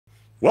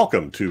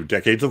Welcome to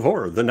Decades of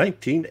Horror, the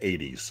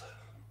 1980s.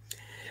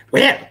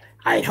 Well,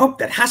 I hope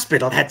that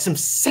hospital had some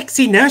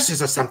sexy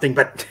nurses or something,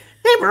 but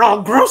they were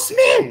all gross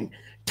men.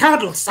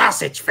 Total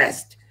sausage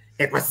fest.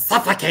 It was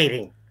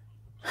suffocating.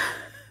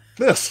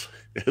 This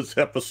is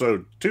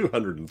episode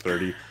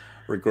 230,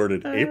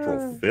 recorded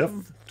April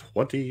 5th,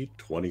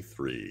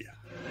 2023.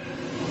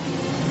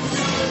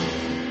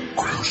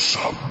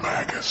 Gruesome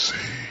Magazine.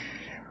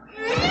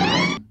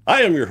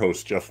 I am your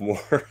host, Jeff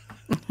Mohr.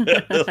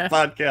 This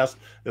podcast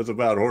is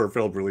about horror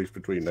films released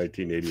between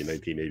 1980 and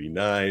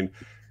 1989.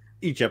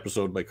 Each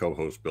episode, my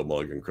co-host Bill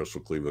Mulligan, Crystal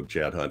Cleveland,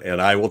 Chad Hunt,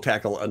 and I will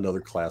tackle another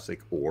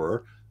classic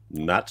or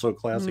not so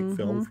classic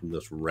film from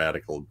this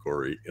radical,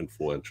 gory,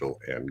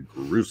 influential, and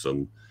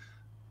gruesome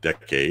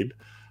decade.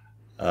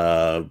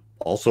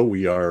 Also,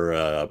 we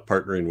are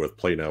partnering with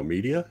Play Now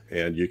Media,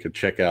 and you can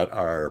check out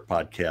our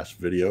podcast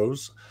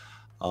videos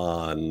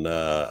on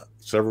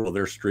several of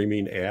their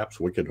streaming apps: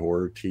 Wicked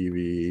Horror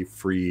TV,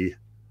 Free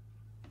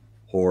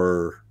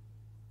Horror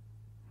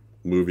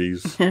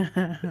Movies,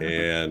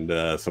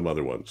 and some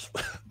other ones.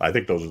 I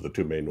think those are the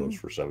two main ones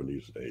for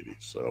 70s and 80s.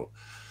 So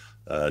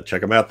check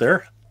them out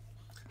there.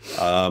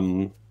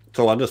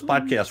 So on this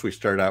podcast, we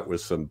start out with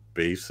some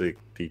basic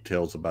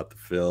details about the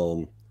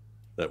film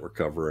that we're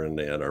covering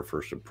and our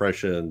first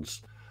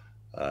impressions.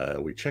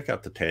 We check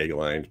out the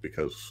taglines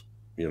because,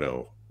 you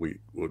know, we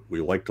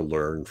like to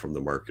learn from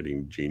the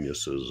marketing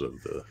geniuses of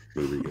the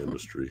movie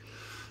industry.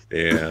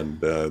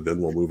 And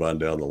then we'll move on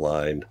down the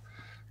line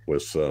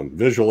with some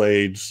visual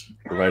aids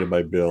provided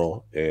by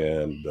Bill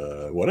and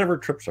whatever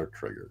trips our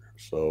trigger.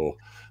 So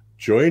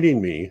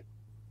joining me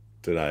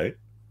tonight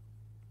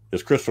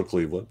is Crystal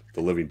Cleveland,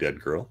 the Living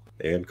Dead Girl,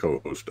 and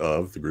co-host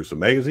of the Gruesome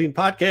Magazine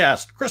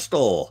podcast.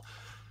 Crystal,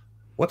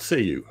 what say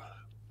you?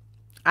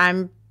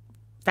 I'm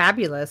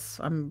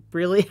fabulous. I'm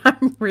really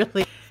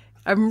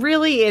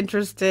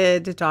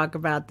interested to talk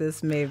about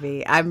this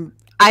movie.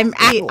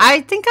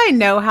 I think I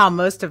know how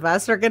most of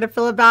us are going to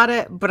feel about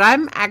it, but I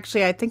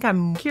think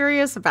I'm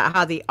curious about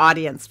how the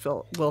audience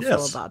will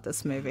feel about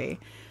this movie.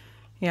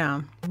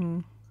 Yeah.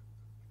 Mm-hmm.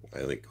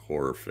 I think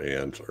horror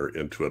fans are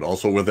into it.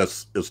 Also with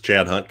us is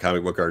Chad Hunt,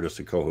 comic book artist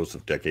and co-host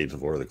of Decades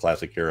of Horror, the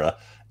classic era,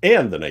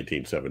 and the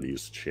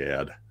 1970s.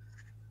 Chad,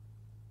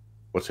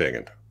 what's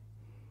hanging?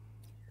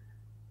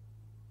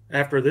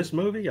 After this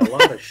movie, a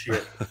lot of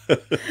shit.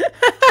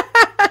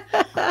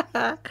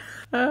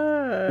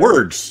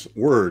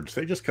 Words.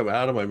 They just come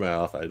out of my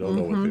mouth. I don't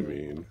know what they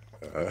mean.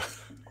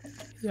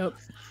 Yep.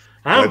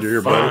 I'm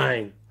here,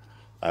 fine. Buddy.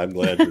 I'm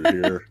glad you're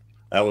here.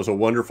 That was a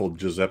wonderful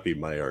Giuseppe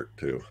Maillard,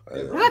 too.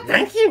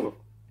 Thank you.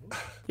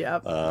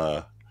 Yep.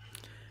 Kind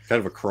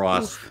of a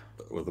cross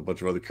with a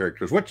bunch of other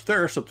characters, which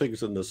there are some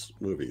things in this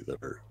movie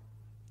that are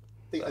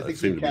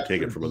seem to be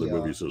taken from other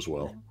movies as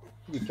well.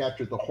 You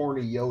captured the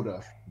horny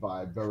Yoda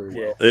vibe very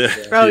well. Yeah.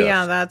 Oh,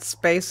 yeah, that's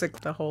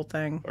basic, the whole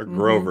thing. Or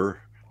Grover,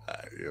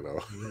 you know.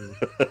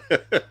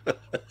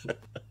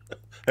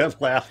 And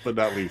last but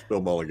not least,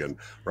 Bill Mulligan,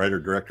 writer,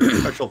 director,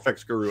 special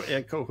effects guru,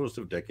 and co-host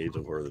of Decades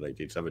of Horror, the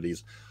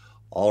 1970s.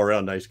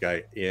 All-around nice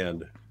guy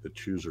and the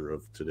chooser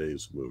of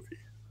today's movie.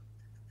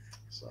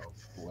 So,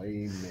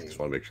 blame me. Just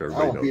want to make sure I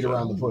everybody won't beat knows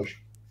around the bush.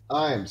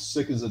 I am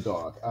sick as a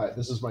dog.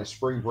 This is my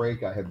spring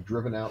break. I have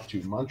driven out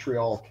to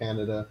Montreal,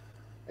 Canada,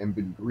 and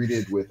been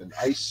greeted with an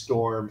ice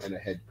storm and a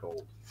head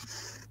cold.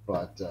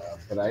 But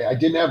I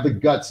didn't have the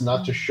guts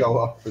not to show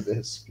up for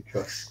this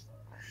because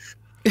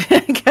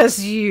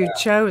you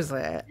chose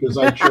it. Because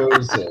I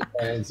chose it.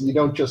 And you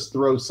don't just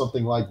throw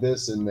something like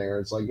this in there.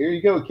 It's like, here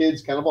you go,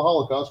 kids, Cannibal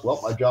Holocaust. Well,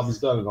 my job is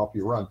done, and off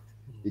you run.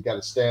 You got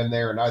to stand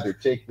there and either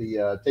take the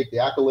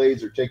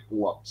accolades or take the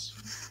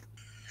lumps.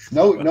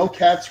 No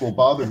cats will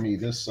bother me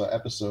this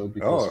episode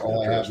because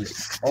all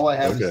I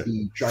have is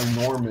the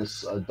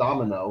ginormous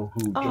Domino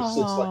who just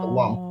sits like a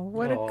lump.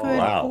 What a good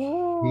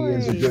boy. He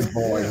is a good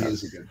boy. He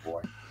is a good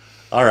boy.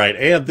 All right,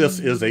 and this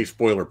is a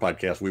spoiler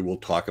podcast. We will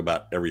talk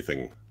about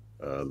everything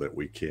that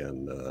we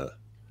can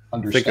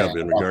think of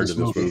in regard to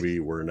this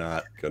movie. We're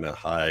not going to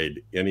hide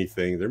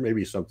anything. There may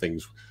be some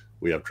things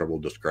we have trouble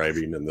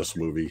describing in this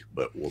movie,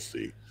 but we'll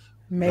see.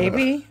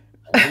 Maybe.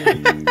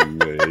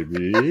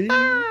 Maybe.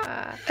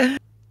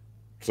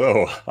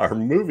 So our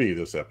movie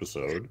this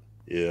episode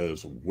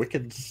is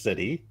Wicked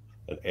City,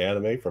 an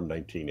anime from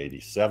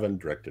 1987,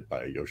 directed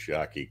by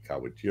Yoshiaki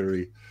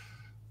Kawajiri,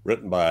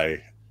 written by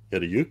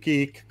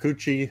Hideyuki,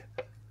 Kikuchi,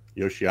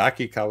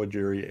 Yoshiaki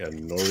Kawajiri,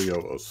 and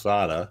Norio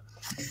Osada.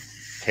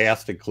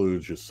 Cast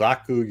includes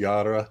Yûsaku,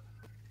 Yara,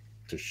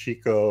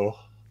 Toshiko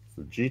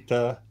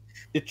Fujita,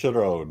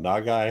 Ichiro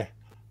Nagai,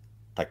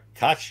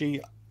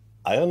 Takashi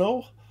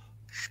Ayano,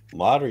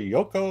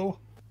 Mariyoko,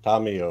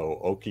 Tamio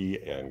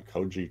Oki, and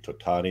Koji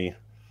Totani.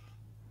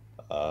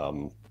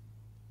 And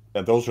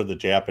those are the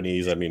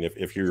Japanese. I mean,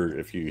 if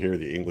you hear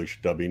the English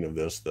dubbing of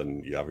this,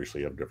 then you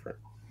obviously have different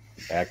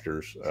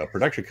actors.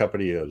 Production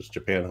company is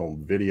Japan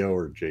Home Video,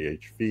 or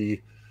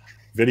JHV,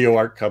 Video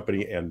Art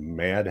Company, and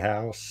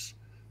Madhouse.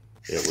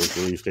 It was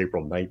released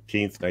April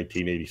 19th,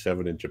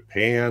 1987 in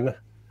Japan.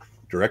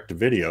 Direct to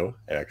video,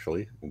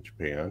 actually, in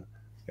Japan.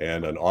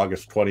 and on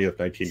August 20th,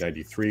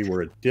 1993,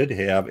 where it did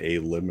have a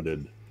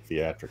limited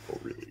theatrical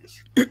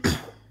release.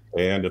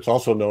 And it's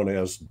also known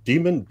as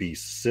Demon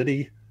Beast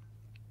City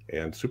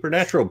and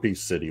Supernatural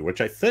Beast City,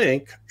 which I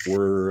think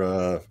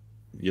were,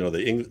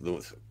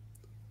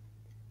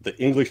 the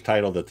English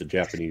title that the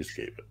Japanese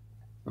gave it.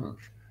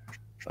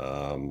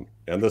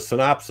 And the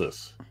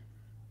synopsis,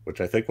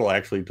 which I think will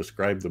actually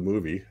describe the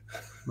movie,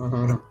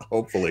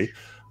 hopefully,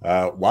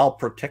 while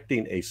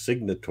protecting a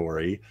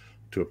signatory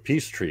to a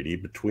peace treaty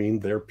between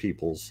their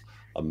peoples,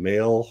 a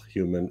male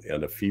human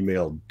and a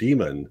female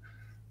demon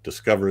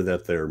discover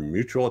that their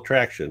mutual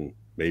attraction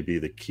may be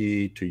the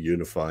key to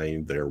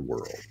unifying their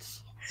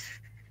worlds.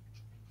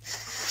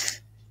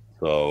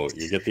 So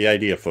you get the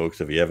idea,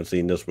 folks. If you haven't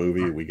seen this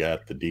movie, we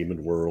got the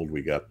demon world,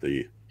 we got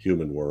the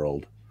human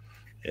world,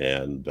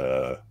 and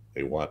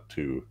they want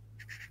to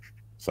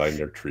sign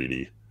their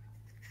treaty.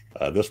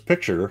 This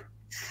picture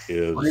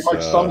is pretty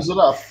much sums it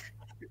up.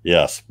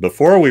 Yes.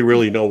 Before we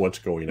really know what's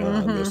going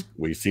on,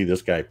 we see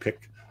this guy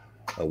pick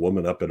a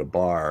woman up at a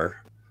bar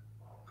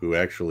who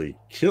actually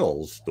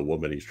kills the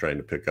woman he's trying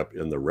to pick up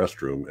in the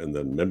restroom and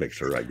then mimics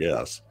her, I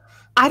guess.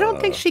 I don't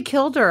think she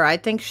killed her. I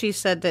think she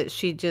said that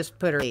she just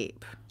put her to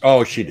sleep.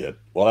 Oh, she did.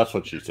 Well, that's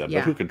what she said. Yeah.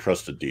 But who can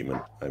trust a demon?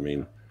 I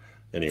mean,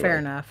 anyway. Fair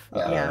enough.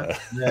 Yeah.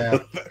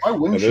 Why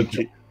wouldn't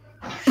she?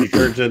 She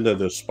turns into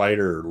the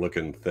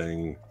spider-looking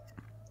thing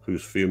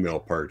whose female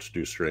parts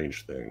do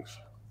strange things.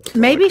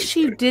 Maybe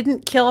she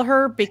didn't kill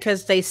her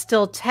because they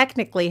still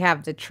technically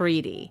have the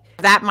treaty.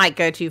 That might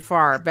go too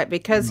far, but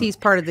because he's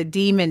part of the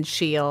demon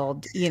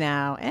shield,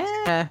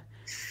 kind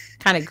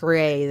of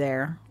gray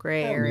there.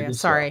 Gray area.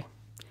 Sorry.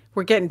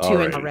 We're getting too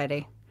in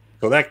already.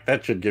 So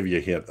that should give you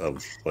a hint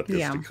of what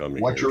is to come.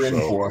 What you're in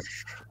for.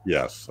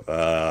 Yes.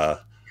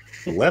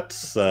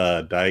 Let's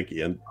dive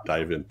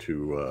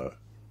into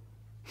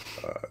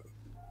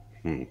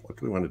what do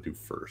we want to do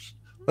first?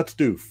 Let's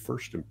do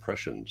first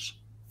impressions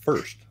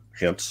first.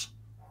 Hence,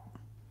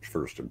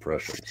 first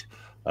impressions.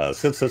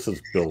 Since this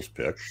is Bill's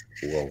pick,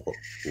 we'll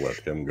let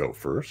him go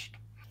first.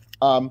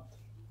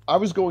 I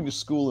was going to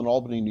school in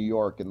Albany, New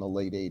York in the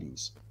late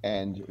 80s,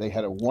 and they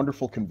had a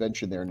wonderful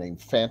convention there named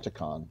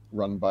Fanticon,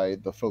 run by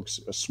the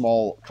folks, a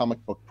small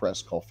comic book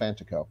press called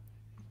Fantico.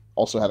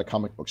 Also had a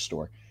comic book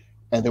store.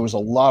 And there was a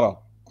lot of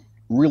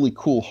really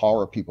cool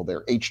horror people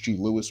there. H.G.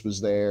 Lewis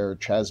was there,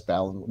 Chaz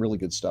Ballin, really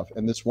good stuff.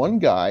 And this one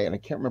guy, and I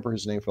can't remember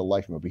his name for the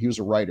life of me, but he was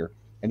a writer,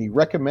 and he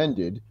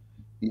recommended,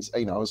 I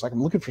was like,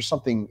 I'm looking for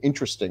something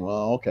interesting.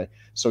 Well, okay.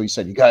 So he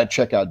said, you got to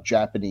check out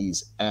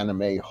Japanese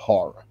anime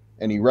horror.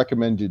 And he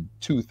recommended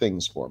two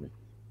things for me.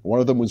 One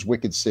of them was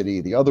Wicked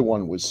City. The other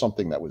one was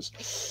something that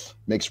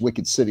makes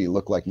Wicked City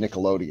look like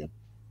Nickelodeon.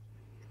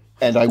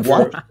 And I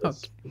watched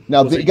this.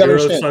 Now, you got to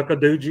understand.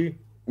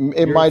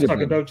 It might have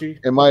been.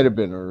 It might have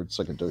been, or it's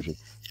like a doji.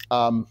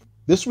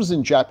 This was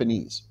in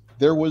Japanese.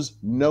 There was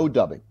no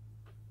dubbing.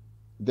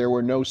 There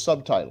were no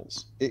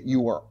subtitles.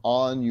 You are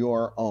on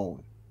your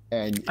own.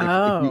 And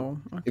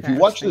if you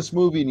watch this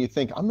movie and you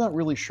think, I'm not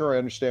really sure I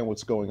understand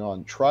what's going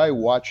on, try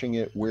watching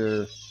it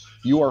where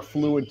you are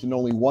fluent in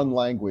only one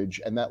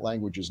language, and that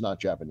language is not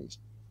Japanese.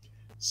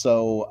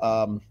 So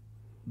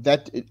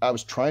I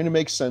was trying to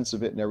make sense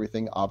of it and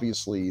everything.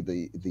 Obviously,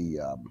 the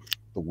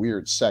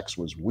weird sex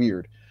was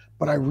weird,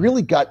 but I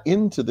really got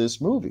into this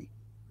movie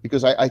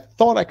because I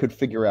thought I could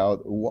figure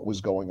out what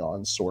was going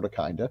on, sort of,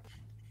 kind of.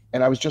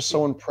 And I was just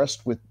so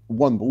impressed with, the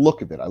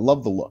look of it. I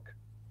love the look.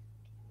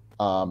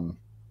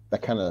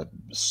 That kind of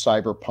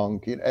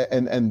cyberpunk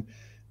and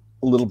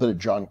a little bit of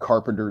John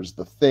Carpenter's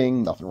The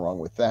Thing. Nothing wrong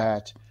with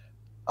that.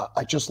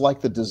 I just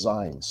like the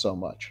design so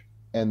much.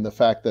 And the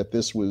fact that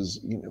this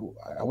was,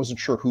 I wasn't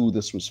sure who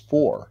this was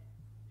for.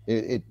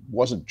 It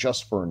wasn't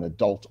just for an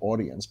adult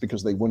audience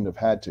because they wouldn't have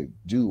had to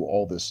do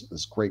all this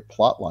great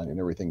plot line and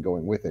everything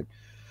going with it.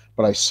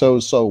 But I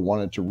so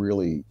wanted to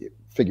really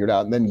figure it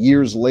out. And then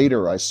years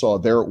later, I saw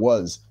there it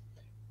was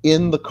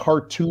in the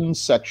cartoon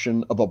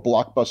section of a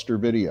Blockbuster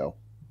Video.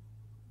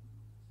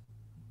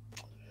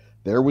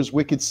 There was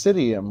Wicked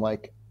City. I'm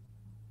like,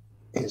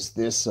 is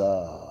this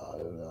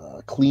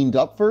a cleaned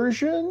up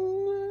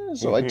version?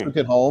 So I took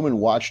it home and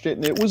watched it,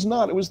 and it was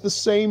not. It was the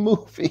same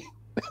movie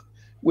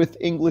with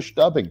English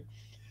dubbing.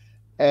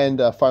 And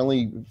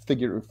finally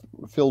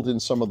filled in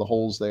some of the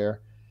holes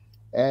there.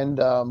 And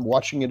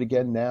watching it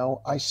again now,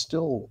 I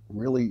still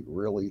really,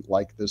 really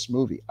like this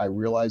movie. I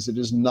realize it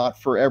is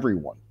not for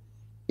everyone.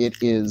 It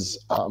is...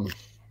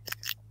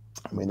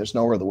 there's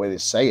no other way to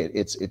say it.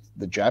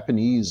 The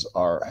Japanese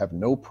have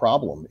no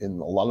problem in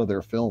a lot of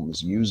their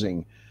films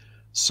using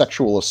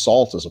sexual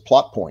assault as a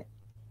plot point,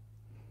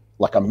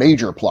 like a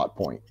major plot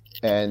point,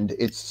 and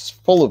it's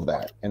full of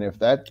that. And if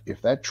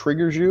that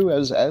triggers you,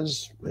 as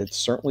it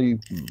certainly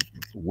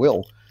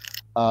will,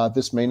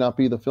 this may not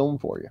be the film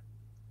for you.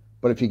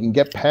 But if you can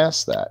get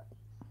past that,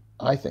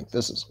 I think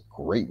this is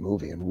a great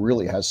movie and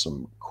really has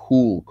some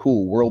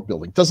cool world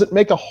building. Does it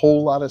make a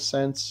whole lot of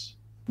sense?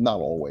 Not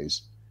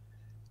always.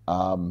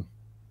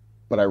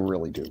 But I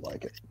really do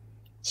like it.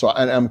 So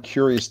I'm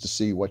curious to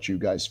see what you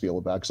guys feel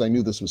about it, because I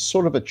knew this was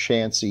sort of a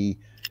chancy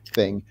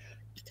thing.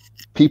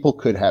 people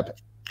could have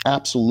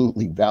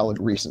absolutely valid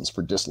reasons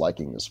for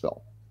disliking this film.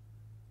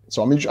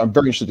 So I'm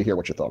very interested to hear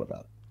what you thought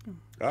about it.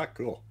 Ah,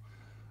 cool.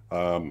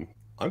 I'm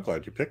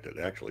glad you picked it,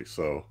 actually.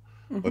 So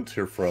let's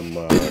hear from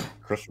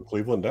Chris from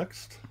Cleveland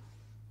next.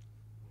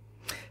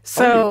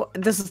 So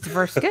this is the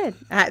first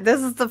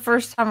this is the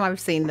first time I've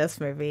seen this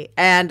movie.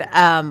 And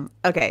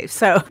okay,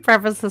 so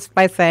preface this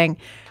by saying,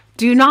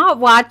 do not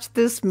watch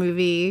this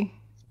movie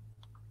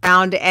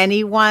around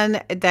anyone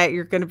that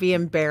you're going to be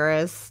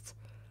embarrassed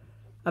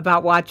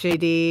about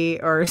watching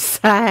or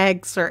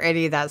sex or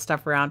any of that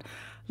stuff around.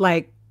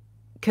 Like,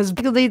 because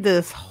basically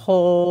this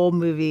whole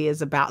movie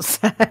is about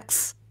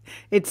sex.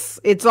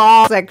 It's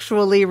all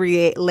sexually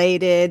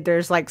related.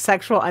 There's like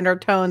sexual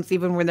undertones,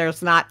 even when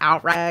there's not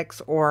outright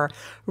sex or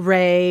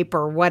rape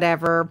or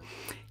whatever.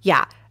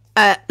 Yeah.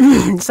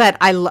 Said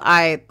I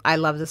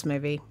love this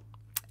movie.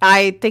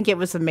 I think it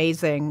was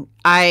amazing.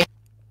 I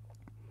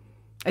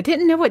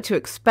didn't know what to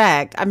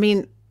expect. I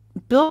mean,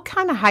 Bill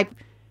kind of hyped.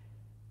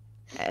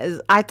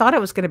 I thought it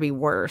was going to be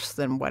worse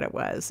than what it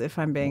was, if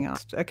I'm being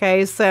honest.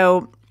 Okay,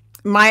 so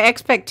my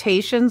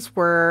expectations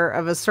were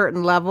of a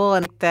certain level,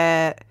 and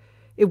that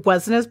it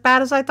wasn't as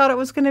bad as I thought it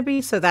was going to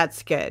be, so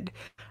that's good.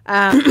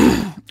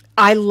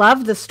 I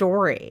love the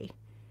story.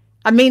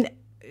 I mean,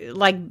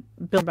 like,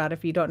 Bill, about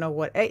if you don't know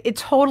what, it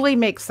totally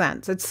makes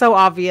sense. It's so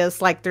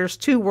obvious. Like, there's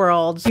two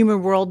worlds,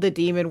 human world, the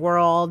demon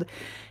world,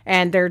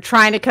 and they're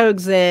trying to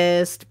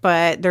coexist,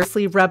 but there's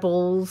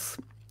rebels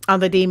on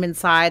the demon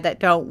side that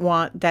don't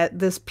want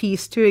this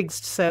peace to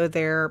exist, so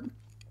they're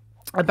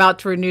about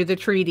to renew the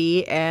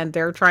treaty, and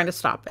they're trying to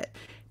stop it.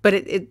 But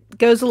it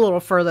goes a little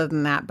further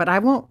than that, but I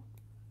don't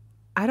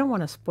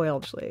want to spoil,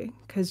 actually,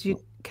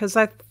 because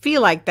I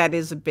feel like that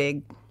is a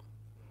big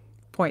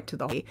point to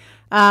the whole.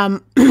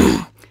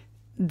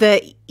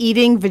 The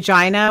eating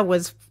vagina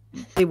was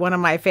one of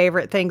my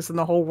favorite things in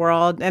the whole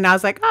world, and I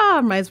was like, it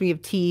reminds me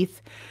of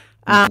teeth.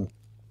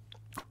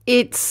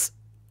 It's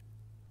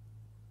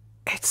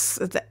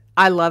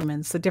I love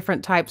demons. The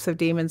different types of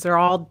demons, they're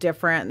all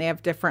different, and they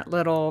have different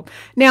little.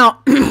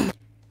 Now,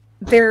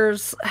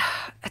 there's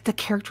the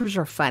characters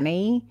are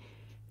funny,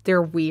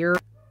 they're weird.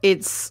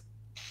 This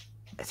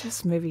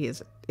movie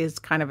is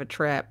kind of a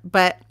trip,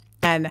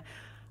 and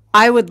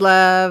I would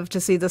love to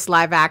see this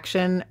live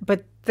action,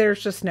 but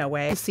there's just no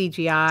way.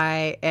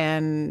 CGI,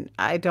 and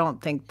I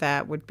don't think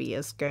that would be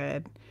as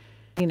good.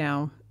 You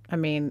know, I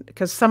mean,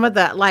 because some of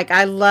the, like,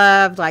 I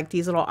loved, like,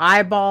 these little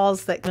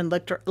eyeballs that can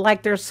look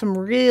like there's some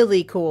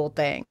really cool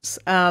things.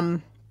 I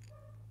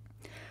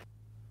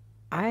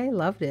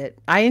loved it.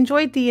 I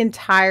enjoyed the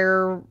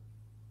entire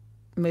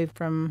movie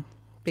from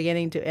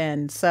beginning to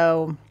end.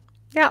 So,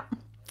 yeah.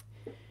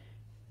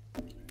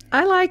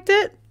 I liked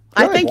it.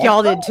 Good. I think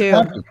y'all did too.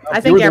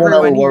 I think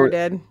everyone here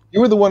did. You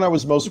were the one I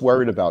was most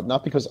worried about.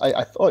 Not because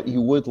I thought you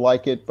would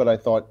like it, but I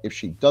thought if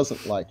she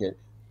doesn't like it,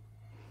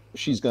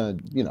 she's going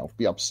to,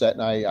 be upset,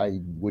 and I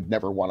would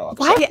never want to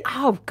upset her.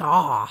 Oh,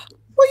 God.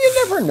 Well,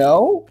 you never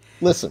know.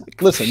 Listen,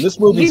 this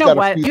movie's got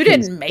a few You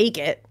didn't make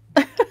it.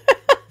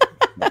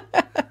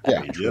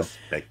 Yeah, you just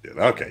picked it.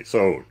 Okay,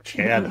 so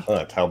Chad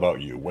Hunt, how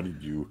about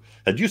you?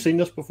 Had you seen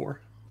this before?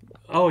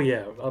 Oh,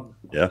 yeah. A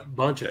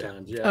bunch of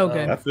times, yeah.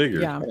 Okay. I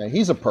figured. Yeah,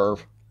 he's a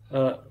perv.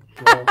 Well,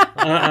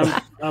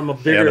 I'm a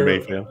bigger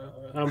anime fan.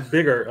 I'm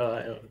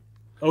bigger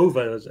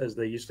OVA, as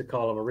they used to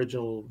call them,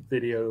 original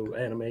video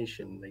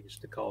animation. They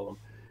used to call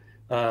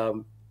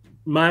them.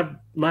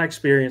 My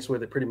experience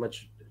with it pretty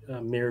much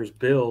mirrors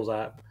Bill's.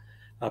 I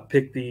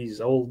picked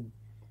these old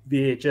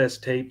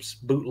VHS tapes,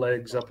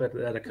 bootlegs, up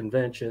at a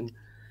convention,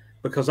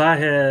 because I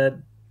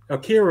had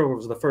Akira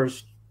was the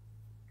first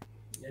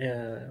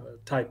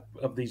type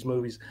of these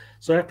movies.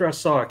 So after I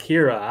saw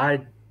Akira,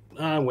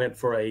 I went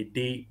for a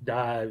deep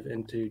dive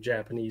into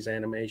Japanese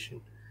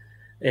animation,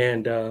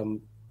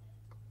 and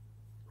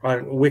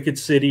Wicked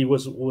City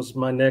was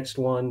my next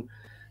one.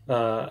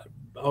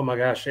 Oh my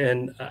gosh!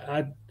 And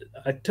I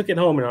took it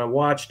home and I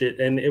watched it,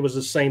 and it was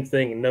the same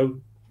thing.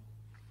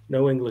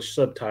 No English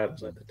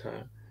subtitles at the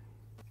time,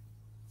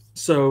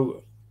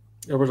 so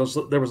there was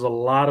a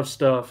lot of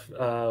stuff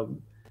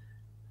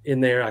in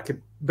there.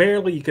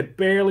 You could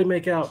barely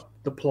make out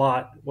the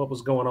plot, what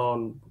was going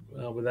on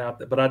without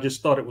that. But I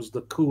just thought it was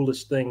the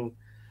coolest thing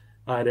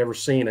I'd ever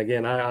seen.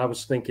 Again, I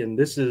was thinking,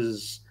 this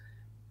is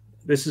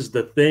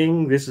the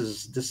thing. This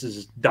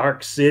is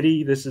Dark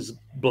City. This is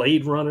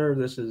Blade Runner.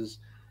 This is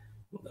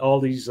all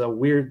these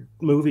weird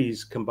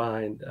movies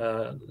combined.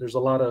 There's a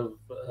lot of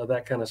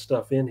that kind of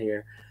stuff in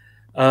here.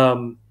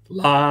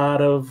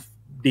 Lot of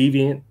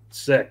deviant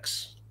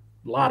sex,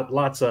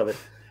 lots of it,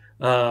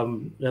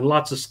 and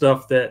lots of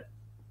stuff that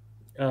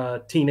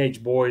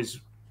teenage boys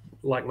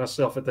like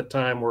myself at the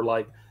time were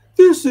like,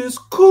 this is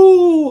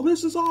cool,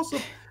 this is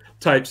awesome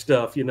type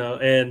stuff,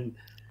 and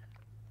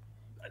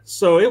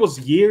so it was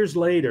years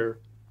later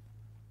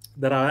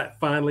that I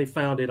finally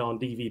found it on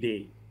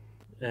DVD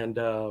and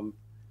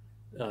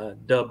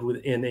dubbed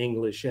in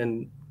English,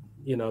 and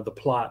the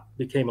plot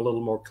became a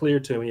little more clear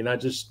to me, and I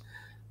just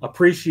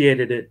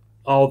appreciated it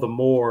all the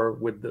more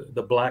with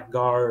the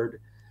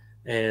blackguard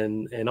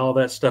and all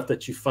that stuff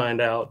that you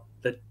find out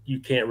that you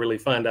can't really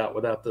find out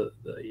without the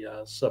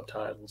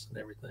subtitles and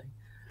everything.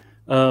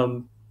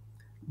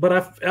 But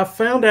I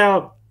found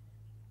out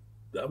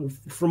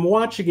from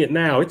watching it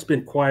now, it's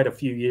been quite a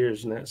few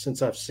years now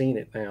since I've seen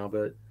it now,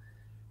 but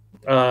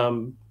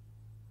I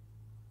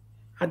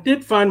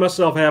did find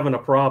myself having a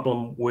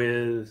problem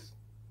with,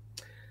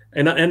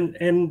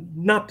 and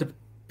not to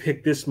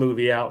pick this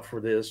movie out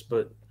for this,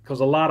 but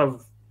because a lot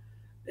of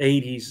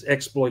 80s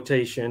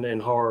exploitation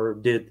and horror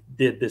did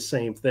the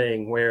same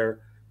thing, where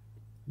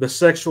the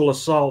sexual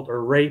assault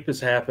or rape is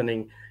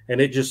happening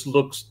and it just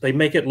looks, they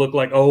make it look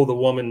like, oh, the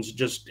woman's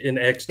just in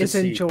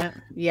ecstasy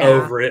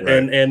over it.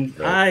 Right. And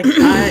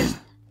I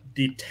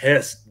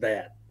detest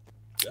that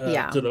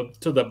to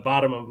the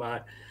bottom of my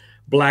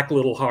black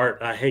little heart.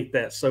 I hate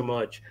that so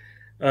much.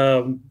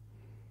 But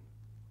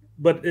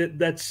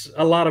that's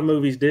a lot of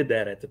movies did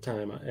that at the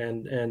time.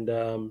 And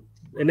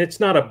it's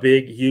not a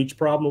big, huge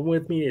problem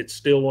with me. It's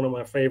still one of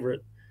my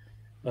favorite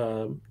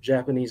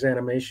Japanese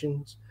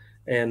animations.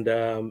 And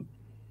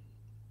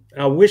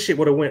I wish it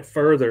would have went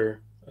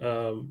further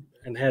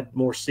and had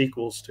more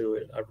sequels to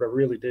it. I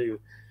really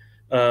do.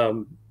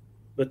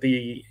 But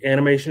the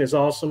animation is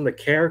awesome. The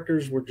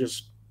characters were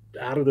just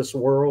out of this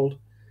world.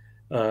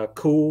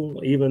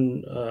 Cool.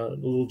 Even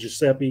little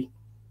Giuseppe,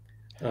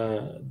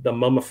 the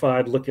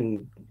mummified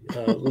looking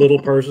little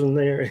person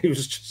there. He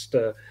was just,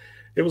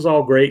 it was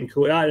all great and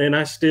cool. And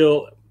I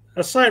still,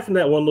 aside from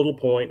that one little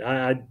point,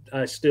 I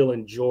still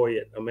enjoy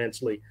it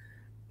immensely.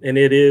 And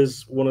it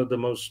is one of the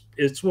most,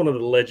 it's one of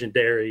the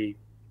legendary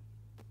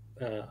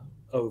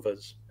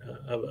OVAs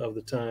of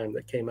the time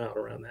that came out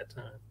around that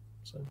time.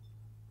 So.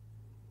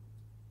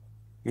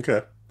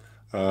 Okay.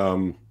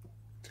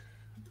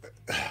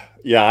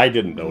 Yeah, I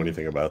didn't know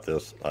anything about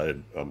this.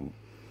 I'm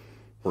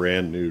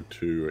brand new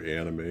to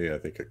anime. I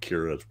think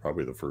Akira is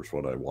probably the first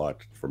one I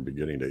watched from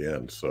beginning to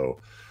end. So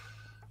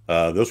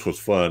this was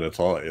fun.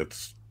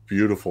 It's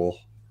beautiful,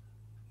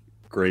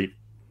 great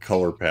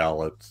color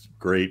palettes,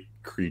 great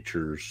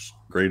creatures,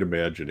 great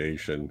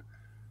imagination.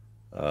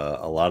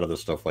 A lot of the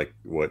stuff like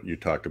what you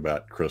talked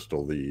about,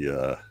 Crystal,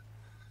 the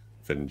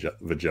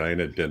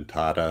vagina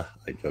dentata.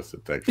 I guess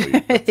it's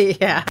actually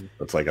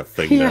it's like a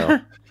thing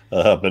now.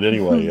 But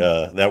anyway,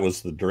 that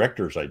was the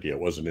director's idea. It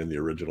wasn't in the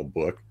original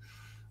book.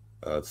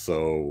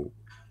 So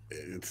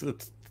it's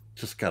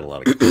just got a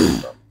lot of cool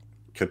stuff.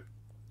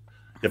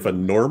 If a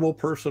normal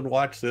person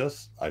watched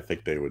this, I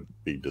think they would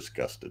be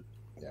disgusted.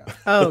 Yeah.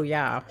 Oh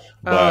yeah.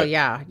 Oh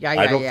yeah.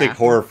 I don't think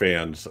horror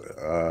fans,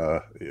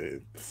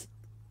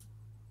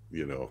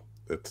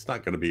 it's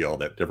not going to be all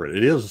that different.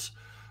 It is.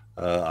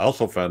 I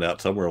also found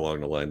out somewhere along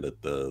the line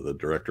that the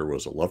director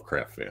was a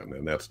Lovecraft fan,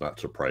 and that's not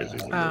surprising.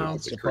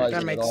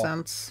 That makes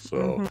sense.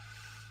 So,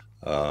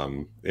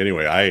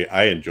 anyway,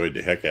 I enjoyed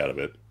the heck out of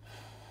it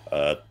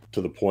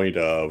to the point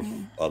of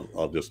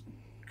I'll just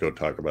go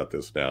talk about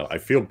this now. I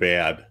feel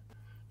bad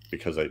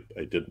because I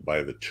didn't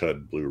buy the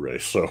Chud Blu-ray,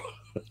 so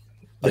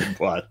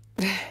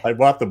I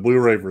bought the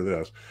Blu-ray for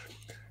this.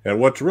 And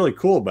what's really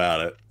cool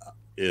about it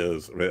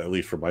is, at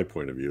least from my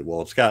point of view,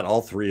 well, it's got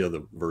all three of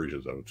the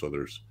versions of it. So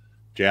there's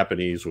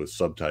Japanese with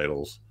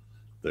subtitles,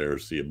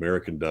 there's the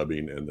American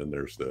dubbing, and then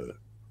there's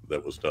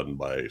that was done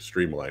by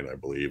Streamline, I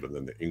believe, and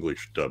then the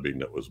English dubbing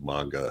that was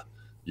Manga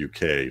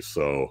UK.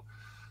 So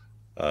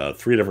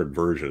three different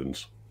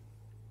versions.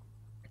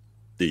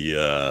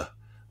 The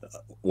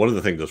one of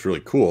the things that's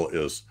really cool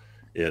is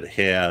it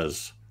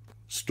has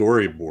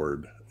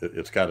storyboard.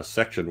 It's got a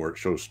section where it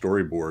shows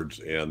storyboards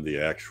and the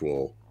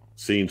actual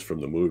scenes from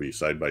the movie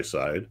side by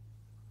side.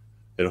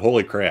 And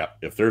holy crap,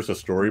 if there's a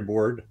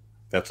storyboard,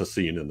 that's a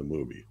scene in the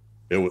movie.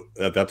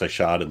 That's a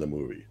shot in the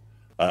movie.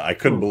 I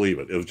couldn't believe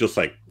it. It was just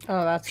like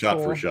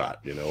shot for shot,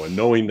 and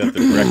knowing that the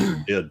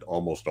director did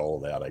almost all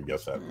of that, I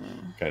guess that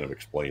kind of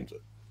explains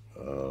it.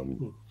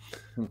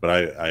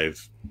 But I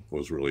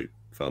was really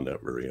found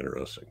that very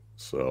interesting.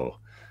 So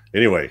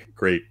anyway,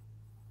 great.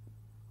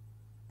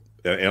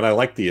 And I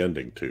liked the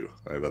ending too.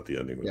 I thought the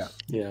ending was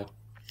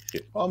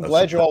Well, I'm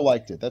glad you all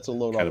liked it. That's a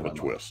load kind of a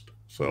twist.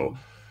 So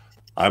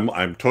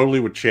I'm totally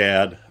with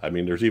Chad. I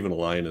mean, there's even a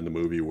line in the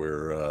movie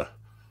where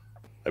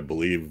I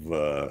believe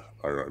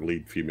our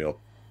lead female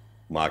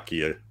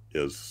Makia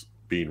is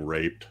being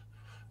raped,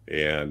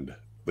 and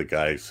the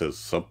guy says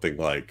something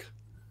like,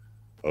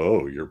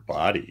 "Oh, your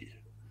body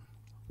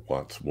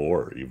wants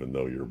more, even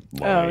though you're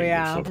mine,"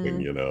 or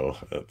something.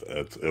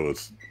 It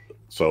was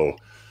so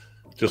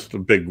just a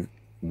big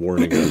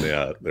warning on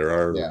that. There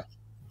are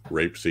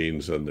rape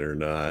scenes, and they're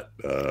not.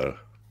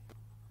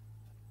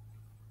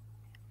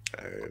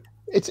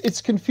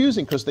 It's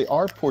confusing because they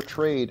are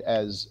portrayed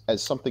as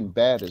something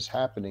bad is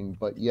happening,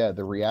 but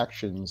the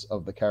reactions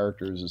of the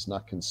characters is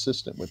not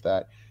consistent with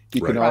that.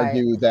 You can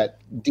argue that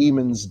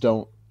demons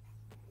don't.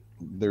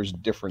 There's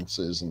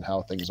differences in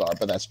how things are,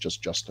 but that's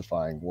just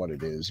justifying what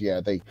it is.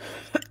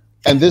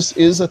 And this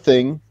is a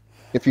thing.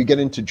 If you get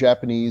into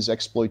Japanese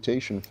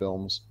exploitation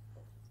films,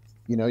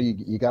 you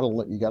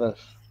gotta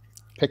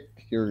pick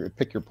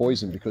your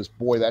poison, because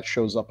boy, that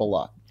shows up a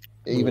lot.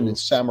 Even in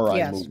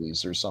samurai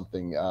movies or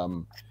something.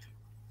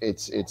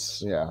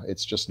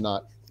 it's just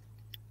not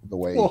the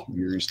way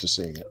you're used to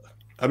seeing it.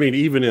 I mean,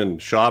 even in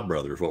Shaw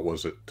Brothers, what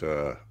was it?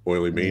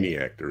 Oily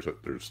Maniac. There's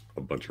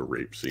a bunch of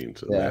rape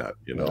scenes in that.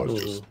 You know,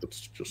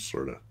 it's just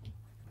sort of.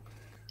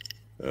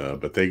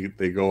 But they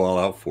go all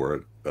out for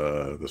it.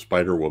 The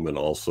Spider Woman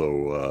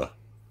also.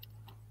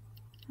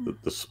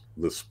 The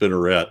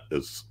spinneret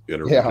is in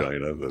her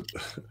vagina.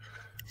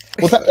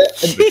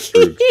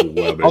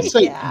 I'll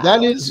say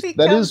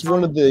that is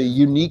one of the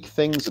unique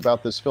things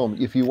about this film.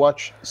 If you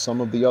watch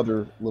some of the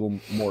other little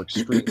more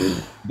extreme,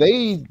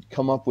 they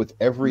come up with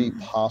every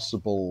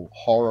possible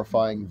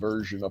horrifying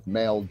version of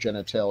male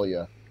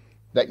genitalia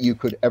that you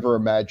could ever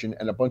imagine,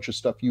 and a bunch of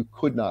stuff you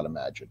could not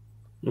imagine.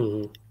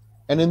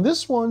 And in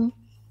this one,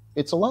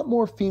 it's a lot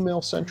more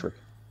female centric.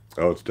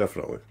 Oh, it's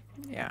definitely.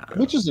 Yeah,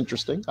 which is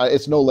interesting.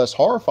 It's no less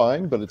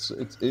horrifying, but it's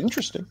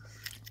interesting.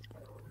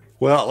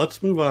 Well,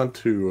 let's move on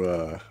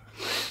to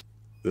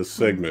this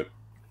segment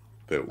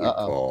that we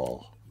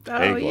call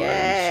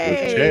Taglines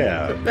with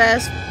Chad. The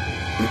best.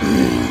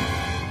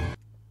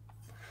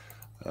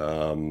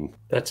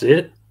 That's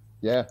it?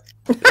 Yeah.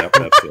 Yep,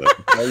 that's it.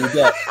 There you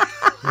go.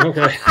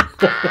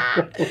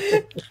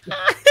 Okay.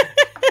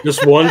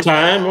 Just one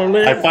time on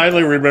that? I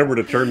finally remember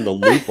to turn the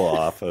loop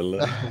off.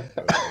 And,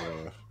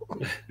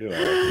 you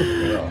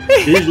know.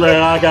 Usually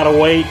I gotta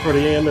wait for the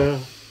end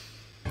of.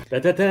 I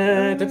think the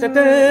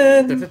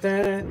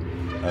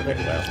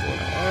last one.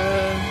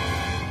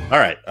 All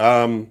right.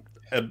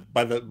 And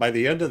by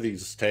the end of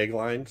these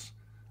taglines,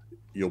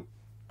 you'll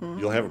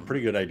have a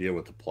pretty good idea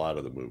what the plot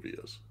of the movie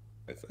is,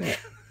 I think.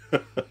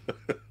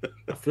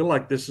 I feel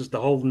like this is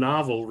the whole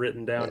novel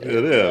written down here.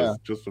 It is,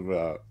 just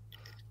about.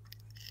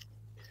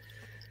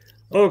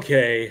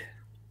 Okay.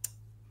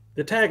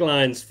 The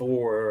taglines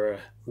for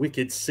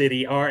Wicked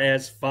City are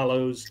as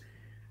follows.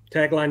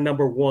 Tagline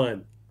number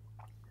 1.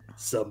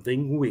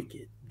 Something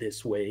wicked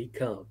this way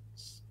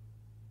comes.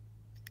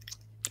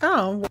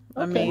 Oh,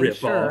 I mean, Rip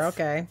sure, off.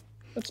 okay.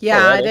 That's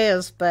Yeah, poetic. it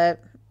is,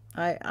 but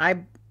I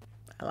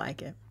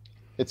like it.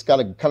 It's got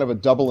a kind of a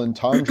double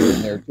entendre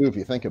in there too, if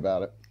you think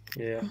about it.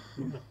 Yeah.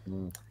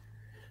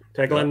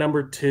 Tagline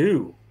number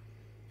 2.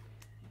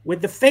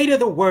 With the fate of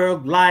the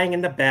world lying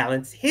in the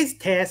balance, his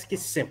task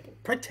is simple.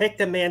 Protect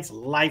a man's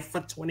life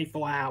for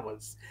 24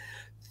 hours.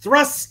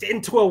 Thrust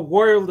into a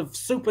world of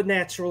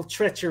supernatural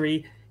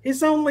treachery,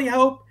 his only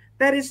hope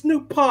that his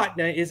new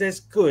partner is as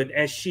good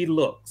as she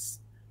looks.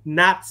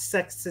 Not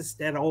sexist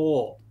at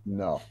all.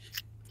 No.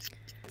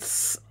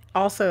 It's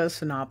also a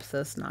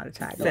synopsis, not a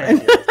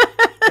tagline.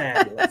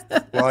 Fabulous.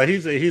 Well,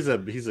 he's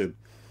a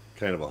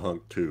kind of a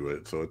hunk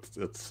too, so it's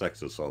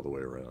sexist all the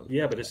way around.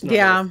 Yeah, but it's not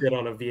gonna fit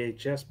on a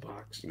VHS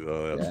box.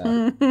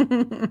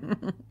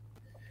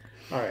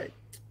 All right.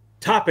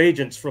 Top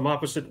agents from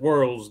opposite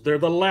worlds. They're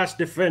the last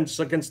defense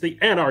against the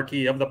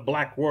anarchy of the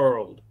black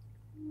world.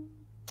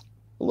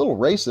 A little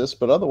racist,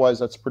 but otherwise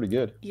that's pretty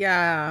good.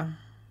 Yeah.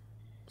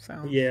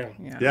 So Yeah.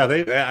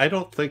 I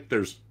don't think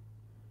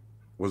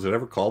was it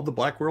ever called the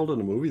Black World in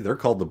the movie? They're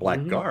called the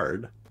Black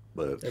Guard,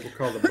 but They were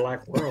called the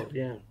Black World,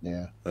 yeah.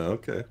 Yeah.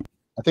 Okay.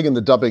 I think in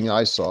the dubbing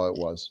I saw it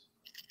was.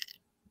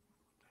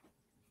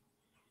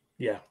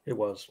 Yeah, it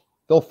was.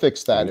 They'll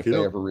fix that if You they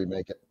know. ever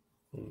remake it.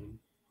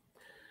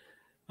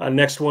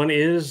 Next one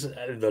is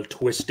the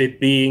twisted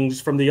beings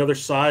from the other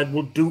side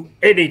will do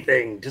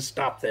anything to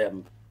stop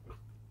them.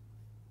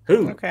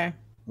 Who? Okay.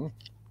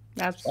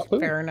 That's Stop who?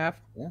 fair enough.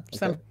 Yeah.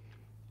 Some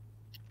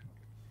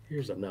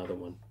Here's another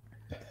one.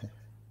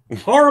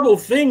 Horrible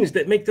things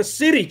that make the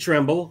city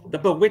tremble, the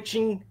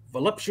bewitching,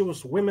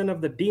 voluptuous women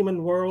of the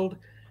demon world,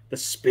 the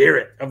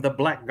spirit of the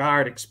Black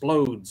Guard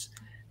explodes.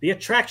 The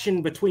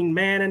attraction between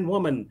man and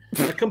woman,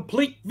 a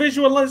complete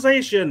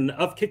visualization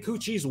of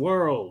Kikuchi's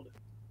world.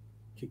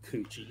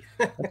 Kikuchi.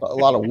 A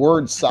lot of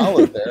word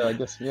salad there. I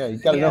guess, yeah, you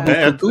got to know who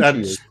And Kikuchi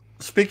is.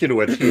 speaking of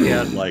which, he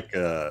had like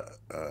a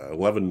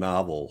 11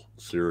 novel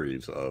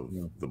series of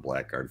the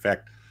Black Guard. In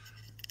fact,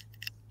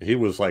 he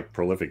was like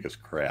prolific as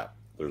crap.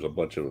 There's a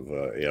bunch of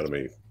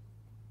anime,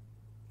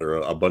 or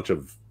a bunch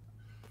of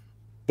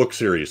book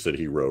series that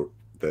he wrote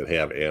that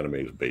have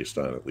animes based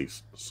on at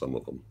least some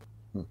of them.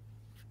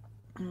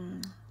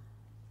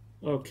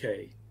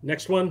 Okay,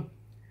 next one.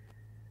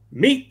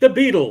 Meet the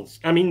Beatles.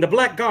 I mean, the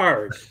Black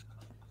Guard.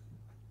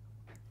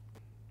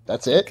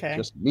 That's it? Okay.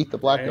 Just meet the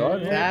Black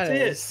Guard? That's that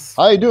it. is.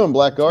 How you doing,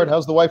 Black Guard?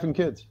 How's the wife and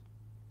kids?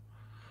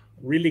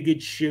 Really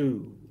good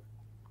shoe.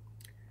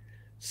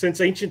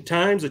 Since ancient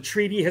times, a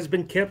treaty has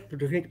been kept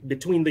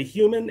between the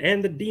human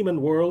and the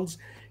demon worlds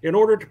in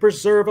order to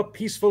preserve a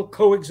peaceful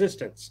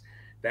coexistence.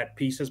 That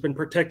peace has been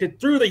protected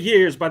through the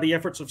years by the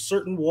efforts of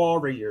certain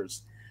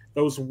warriors.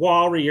 Those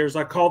warriors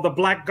are called the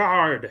Black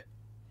Guard.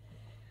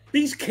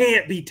 These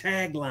can't be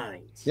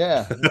taglines.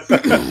 Yeah.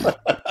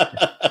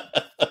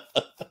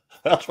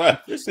 That's right.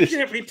 This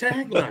can't be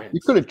taglines.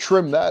 You could have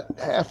trimmed that in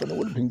half and it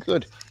would have been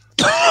good.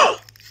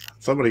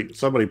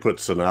 Somebody put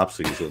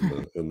synopses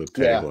in the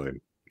tagline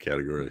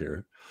category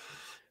here.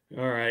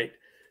 All right.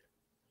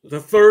 The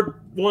third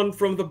one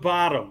from the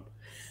bottom.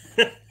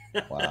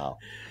 Wow.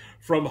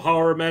 From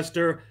horror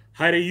master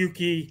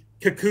Hideyuki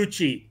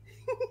Kikuchi.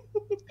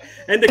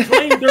 And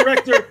acclaimed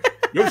director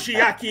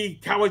Yoshiaki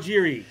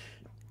Kawajiri.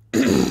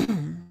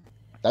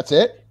 That's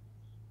it?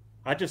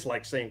 I just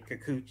like saying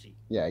Kikuchi.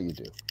 Yeah, you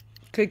do.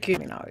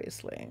 Kikuchi,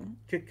 obviously.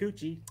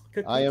 Kikuchi.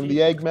 I am the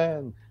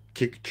Eggman.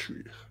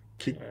 Kikuchi.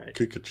 Right.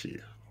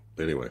 Kikuchi.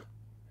 Anyway.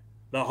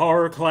 The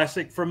horror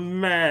classic from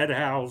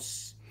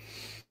Madhouse.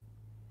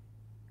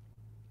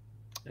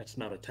 That's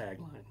not a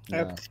tagline.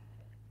 No. That's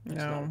No.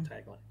 not a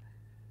tagline.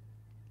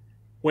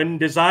 When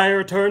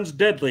desire turns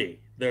deadly,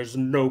 there's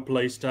no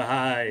place to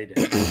hide.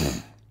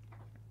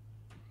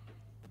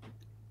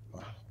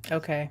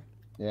 Okay.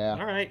 Yeah.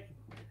 All right.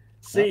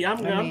 See, I'm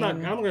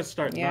going to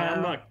start. Yeah.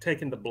 I'm not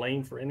taking the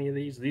blame for any of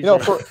these. These You know,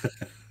 are,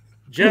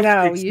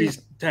 Jeff picks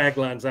these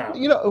taglines out.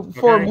 You know,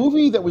 for a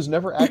movie that was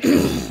never actually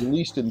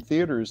released in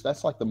theaters,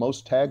 that's like the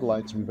most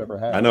taglines we've ever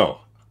had. I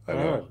know. I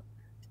know.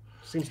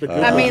 Seems the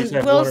I mean, movies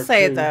have we'll one or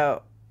say two.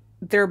 though,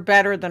 they're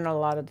better than a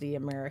lot of the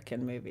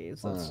American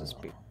movies. Let's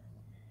just be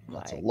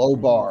That's a low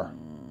bar.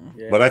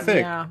 Yeah. But I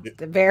think yeah, we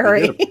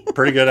very. get a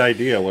pretty good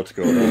idea what's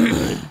going on.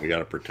 Right? We got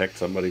to protect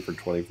somebody for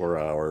 24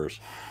 hours.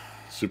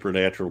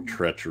 Supernatural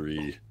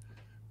treachery.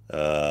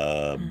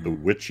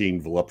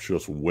 Bewitching,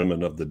 voluptuous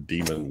women of the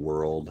demon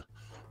world.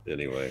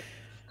 Anyway,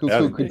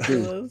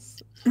 Cuckoo.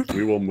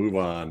 we will move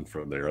on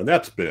from there. And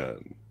that's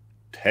been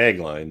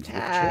Taglines with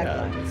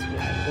Chad.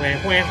 Wah,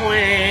 wah, wah.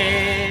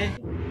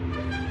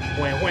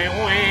 Wah, wah,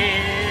 wah.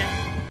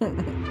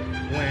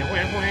 Wah,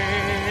 wah,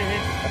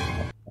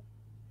 wah.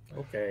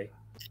 Okay.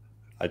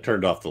 I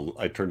turned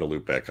the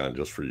loop back on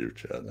just for you,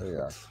 Chad. There you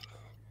are.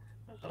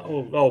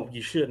 Oh,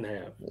 you shouldn't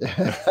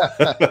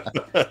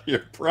have.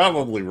 You're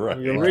probably right.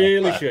 You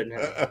really shouldn't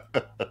have.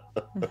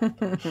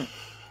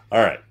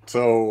 All right.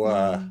 So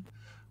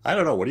I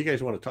don't know. What do you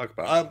guys want to talk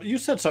about? You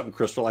said something,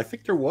 Crystal. I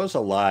think there was a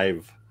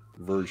live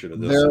version of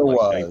this There in like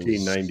was.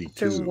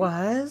 1992. There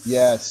was.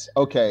 Yes.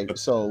 Okay.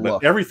 So But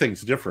look,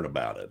 everything's different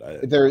about it.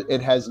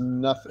 it has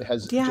nothing.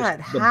 Has Yeah,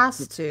 just it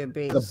has to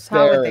be. the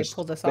How would they barest,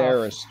 pull this off?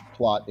 barest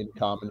plot in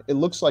common. It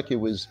looks like it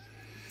was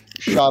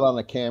shot on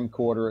a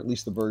camcorder. At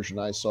least the version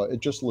I saw. It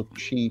just looked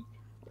cheap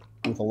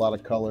with a lot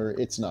of color.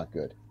 It's not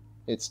good.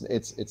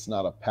 It's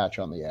not a patch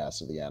on the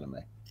ass of the anime.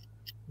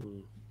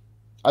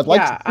 I'd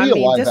like to see a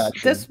live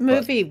action. This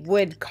movie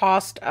would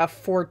cost a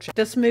fortune.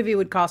 This movie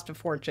would cost a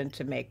fortune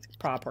to make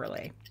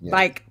properly. Yeah.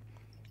 Like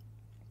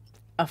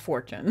a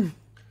fortune.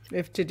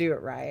 If to do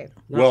it right.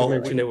 Not to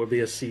mention it would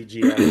be a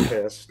CGI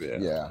test.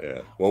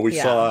 Yeah. Well, we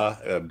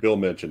saw, Bill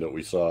mentioned it,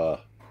 we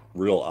saw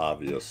real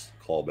obvious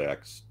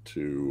callbacks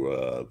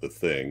to The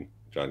Thing,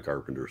 John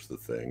Carpenter's The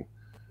Thing,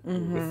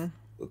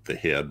 with the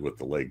head with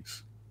the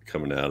legs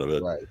coming out of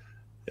it. Right.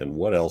 And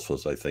what else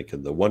was I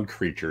thinking? The one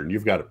creature, and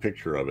you've got a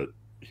picture of it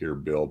here,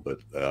 Bill, but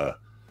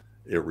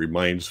it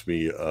reminds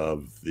me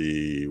of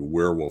the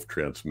werewolf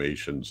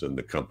transformations in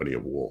The Company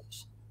of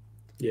Wolves.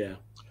 Yeah.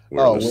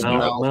 Where the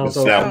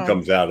sound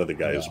comes out of the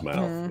guy's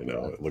mouth. You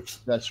know, it looks.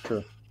 That's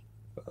true.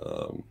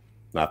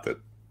 Not that,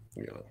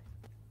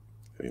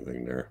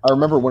 anything there. I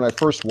remember when I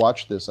first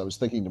watched this, I was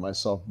thinking to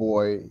myself,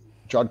 boy,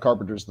 John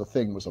Carpenter's The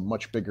Thing was a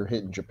much bigger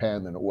hit in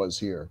Japan than it was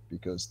here,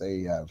 because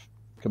they have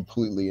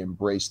completely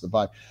embraced the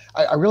vibe.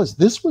 I realized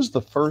this was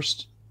the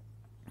first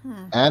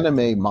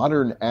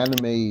modern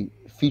anime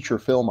feature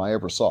film I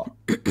ever saw.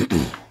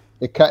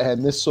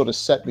 And this sort of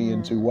set me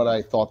into what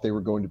I thought they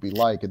were going to be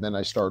like, and then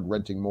I started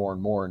renting more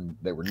and more, and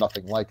they were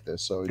nothing like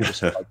this. So it's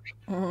just like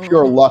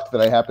pure luck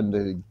that I happened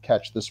to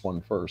catch this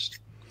one first.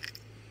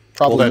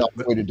 Probably not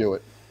the way to do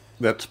it.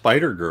 That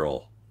Spider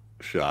Girl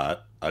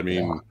shot. I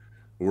mean,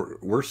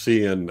 we're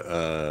seeing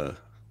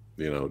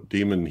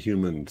demon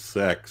human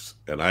sex,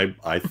 and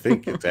I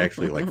think it's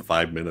actually like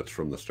 5 minutes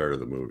from the start of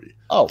the movie.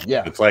 Oh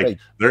yeah, it's like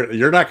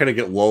you're not going to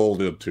get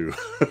lulled into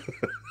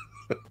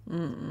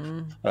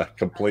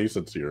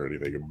complacency or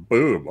anything. And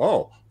boom!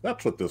 Oh,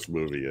 that's what this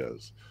movie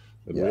is.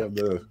 And we have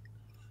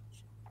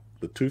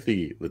the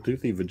toothy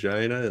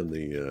vagina and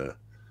the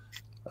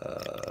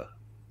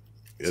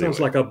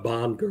sounds like a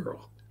Bond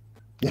girl.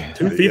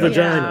 Toothy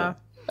vagina.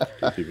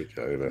 Toothy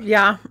vagina.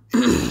 Yeah.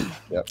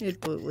 Yep. It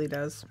absolutely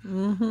does.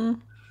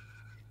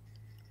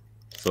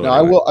 So now,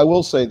 I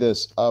will say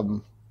this.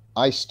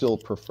 I still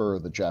prefer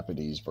the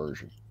Japanese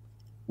version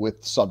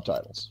with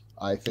subtitles.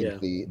 I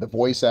think the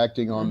voice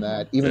acting on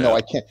that, even though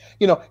I can't,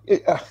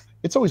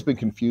 it's always been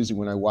confusing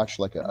when I watch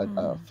like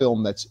a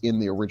film that's in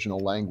the original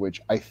language.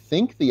 I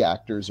think the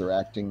actors are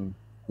acting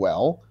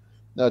well.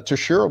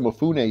 Toshiro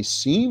Mifune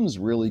seems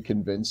really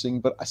convincing,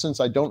 but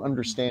since I don't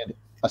understand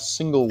a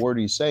single word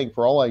he's saying,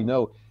 for all I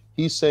know,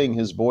 he's saying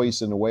his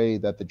voice in a way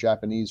that the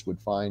Japanese would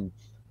find,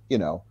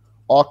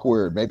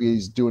 awkward. Maybe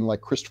he's doing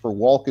like Christopher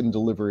Walken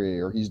delivery,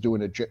 or he's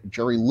doing a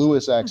Jerry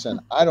Lewis accent.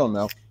 I don't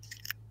know.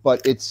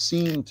 But it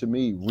seemed to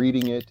me,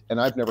 reading it,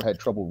 and I've never had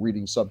trouble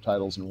reading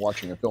subtitles and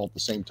watching a film at the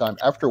same time.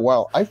 After a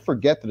while, I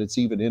forget that it's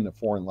even in a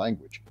foreign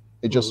language.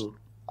 It just,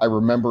 I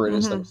remember it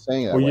as them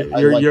saying that.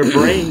 Well,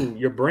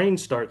 your brain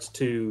starts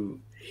to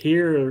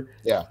hear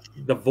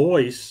the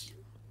voice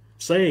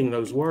saying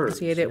those words.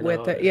 Associate it you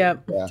with know? it.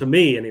 Yep. Yeah. To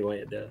me, anyway,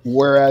 it does.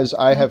 Whereas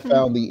I have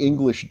found the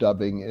English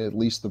dubbing, at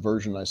least the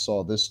version I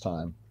saw this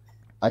time,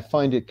 I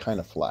find it kind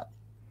of flat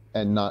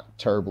and not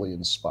terribly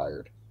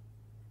inspired.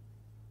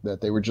 That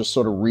they were just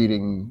sort of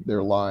reading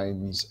their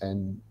lines,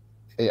 and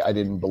I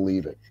didn't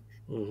believe it.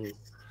 Mm-hmm.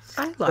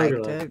 I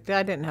liked it.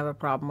 I didn't have a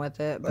problem with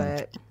it,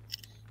 but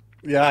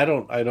Yeah, I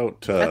don't. I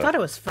thought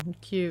it was fun,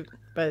 cute,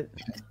 but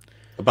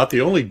About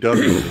the only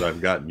dubbings that I've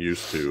gotten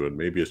used to, and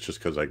maybe it's just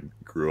because I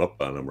grew up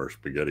on them, are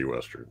spaghetti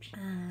westerns.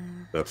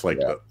 That's like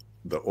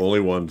the only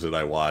ones that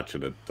I watch,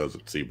 and it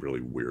doesn't seem really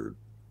weird.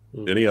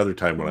 Any other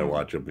time when I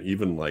watch them,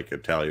 even like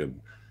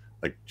Italian,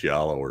 like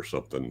Giallo or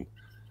something,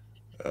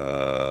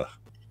 yeah,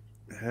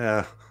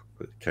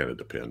 it kind of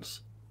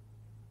depends.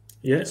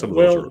 Yeah, some of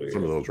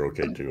those are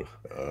okay too.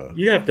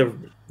 You have to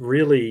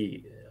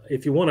really,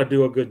 if you want to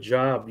do a good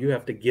job, you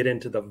have to get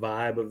into the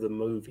vibe of the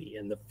movie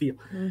and the feel,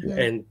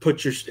 and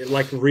put your,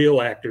 like real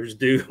actors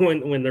do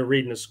when they're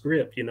reading a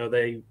script. You know,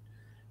 they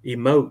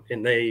emote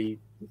and they,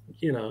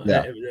 you know,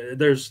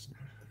 there's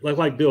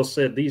like Bill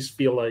said, these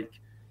feel like,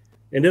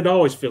 and it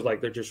always feels like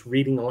they're just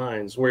reading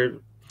lines. Where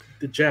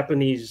the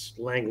Japanese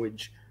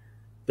language,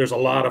 there's a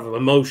lot of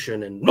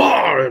emotion and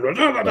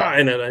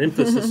an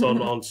emphasis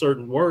on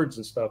certain words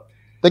and stuff.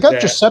 They got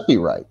Giuseppe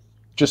right.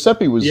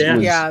 Giuseppe was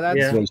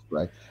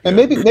right. And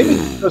maybe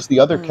because the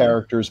other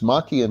characters,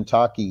 Maki and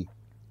Taki,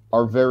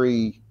 are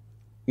very,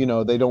 you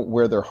know, they don't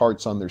wear their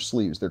hearts on their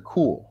sleeves. They're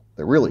cool.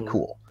 They're really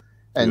cool.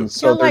 And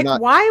so they're like,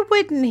 not. Why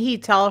wouldn't he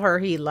tell her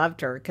he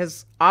loved her?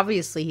 Because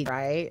obviously he's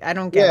right. I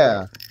don't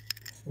get it.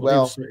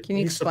 Well, can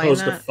you he's explain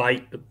supposed to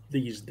fight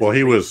these well,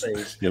 he was,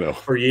 things, you know,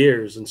 for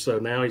years, and so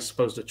now he's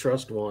supposed to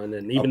trust one.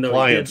 And even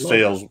appliance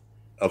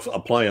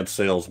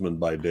salesman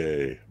by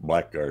day,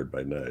 blackguard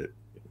by night.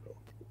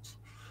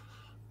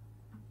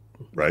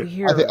 Right.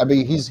 I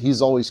mean,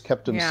 he's always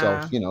kept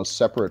himself, you know,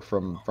 separate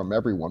from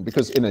everyone,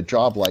 because in a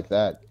job like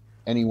that,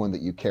 anyone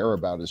that you care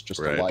about is just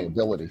a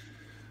liability.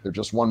 They're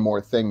just one more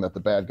thing that the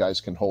bad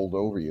guys can hold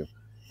over you.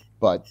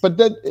 But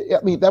then,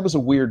 I mean, that was a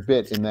weird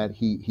bit in that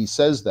he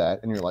says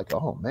that, and you're like,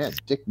 oh man,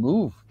 dick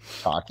move,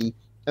 Taki.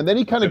 And then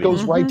he kind of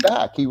goes right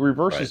back. He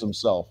reverses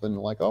himself, and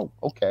like, oh,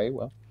 okay,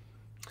 well,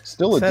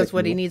 still says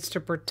what he needs to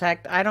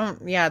protect. I don't.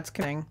 Yeah, it's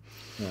kidding.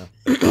 Yeah.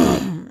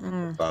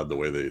 Odd the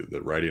way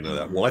the writing of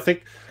that. Well, I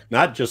think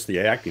not just the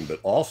acting, but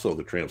also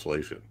the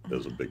translation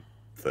is a big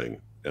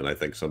thing. And I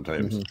think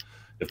sometimes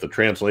if the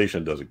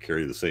translation doesn't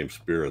carry the same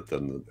spirit,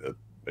 then it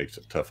makes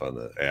it tough on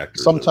the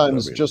actors.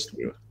 Sometimes just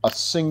a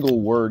single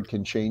word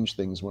can change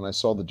things. When I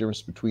saw the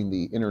difference between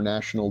the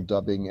international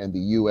dubbing and the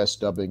U.S.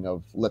 dubbing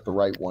of Let the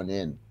Right One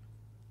In,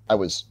 I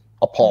was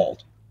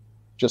appalled.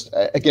 Just,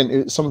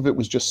 again, some of it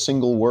was just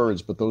single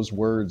words, but those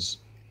words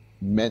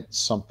meant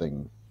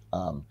something.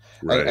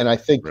 And I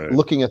think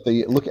looking at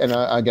and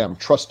again, I'm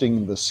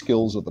trusting the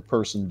skills of the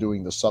person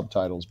doing the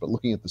subtitles, but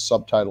looking at the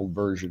subtitled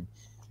version,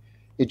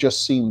 it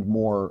just seemed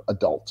more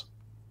adult,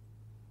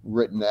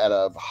 written at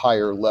a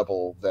higher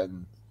level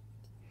than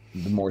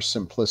the more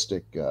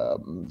simplistic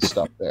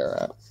stuff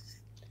there.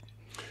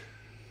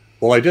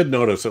 Well, I did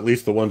notice, at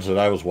least the ones that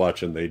I was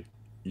watching,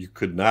 you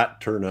could not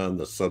turn on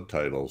the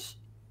subtitles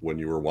when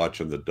you were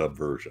watching the dub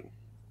version.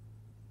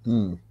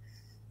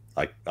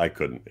 I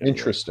couldn't. Anyway.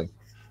 Interesting.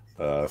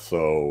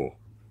 So,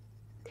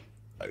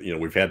 you know,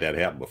 we've had that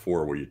happen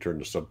before where you turn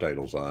the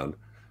subtitles on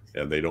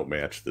and they don't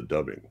match the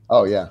dubbing.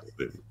 Oh yeah.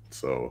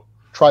 So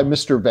try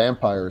Mr.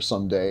 Vampire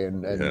someday,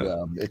 and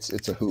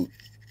it's a hoot.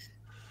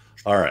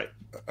 All right.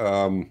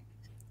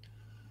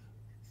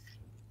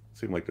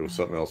 Seemed like there was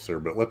something else there,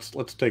 but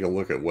let's take a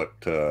look at what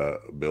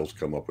Bill's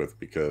come up with,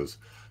 because,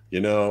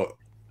 you know,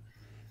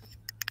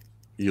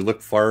 you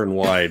look far and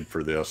wide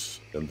for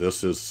this, and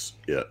this is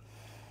it.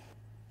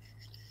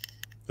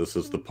 This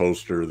is the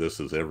poster. This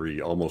is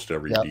almost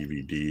every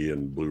DVD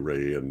and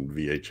Blu-ray and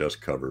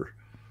VHS cover.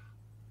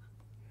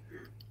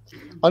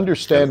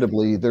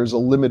 Understandably, there's a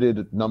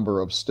limited number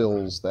of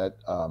stills that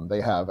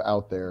they have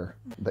out there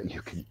that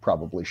you can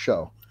probably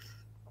show.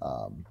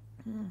 And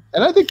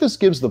I think this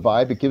gives the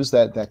vibe. It gives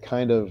that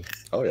kind of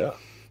color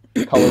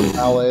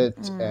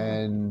palette,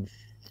 and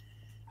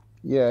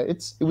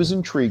it was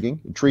intriguing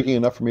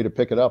enough for me to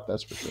pick it up.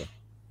 That's for sure.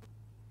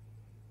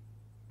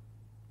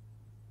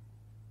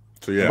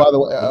 So yeah. By the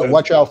way,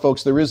 watch out,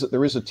 folks. There is a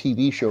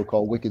TV show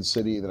called Wicked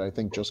City that I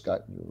think just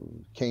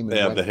came.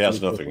 Yeah, that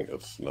has nothing.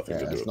 It's nothing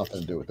to do. It's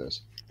nothing to do with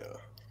this. Yeah,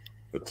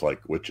 it's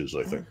like witches,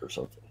 I think, or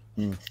something.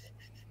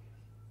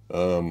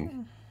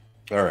 All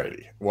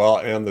righty. Well,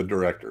 and the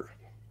director.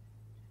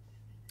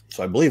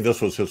 So I believe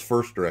this was his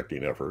first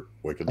directing effort.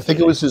 Wicked City. I think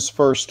it was his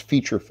first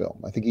feature film.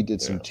 I think he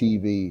did some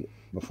TV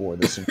before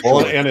this.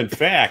 Well, and in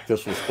fact,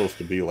 this was supposed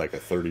to be like a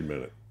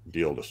 30-minute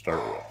deal to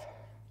start with,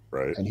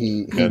 right? And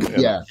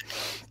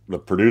the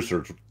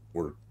producers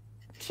were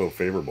so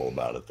favorable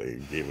about it, they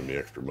gave him the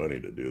extra money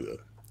to do that.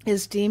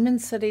 Is Demon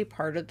City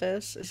part of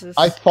this? Is this?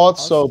 I thought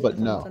so, but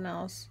no.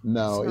 Else?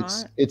 No,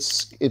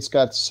 it's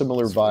got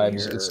similar vibes.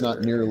 Weird. It's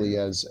not nearly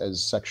as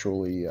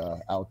sexually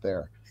out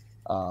there.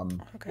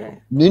 Okay.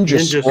 Ninja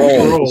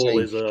Scroll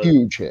is a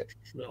huge hit.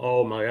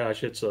 Oh my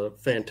gosh, it's a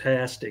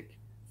fantastic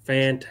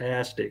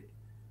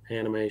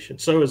animation.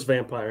 So is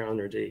Vampire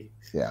Hunter D.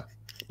 Yeah.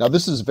 Now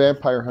this is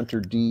Vampire Hunter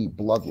D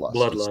Bloodlust.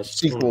 Bloodlust.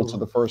 Sequel to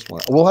the first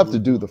one. We'll have to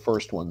do the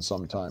first one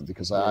sometime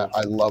because I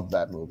love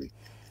that movie.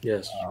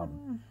 Yes.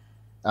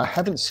 I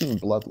haven't seen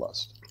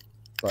Bloodlust,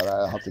 but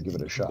I'll have to give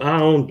it a shot. I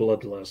own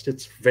Bloodlust.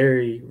 It's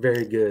very,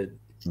 very good.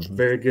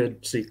 Very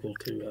good sequel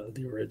to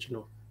the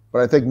original.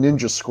 But I think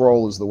Ninja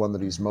Scroll is the one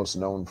that he's most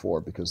known for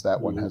because that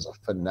one has a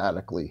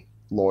fanatically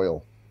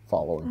loyal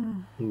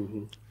following.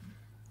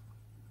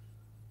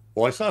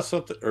 Well, I saw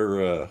something,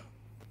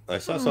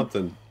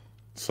 something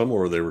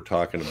somewhere they were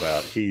talking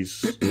about.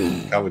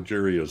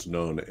 Kawajiri is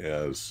known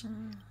as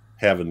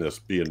having this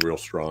being real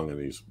strong in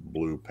these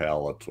blue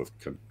palettes with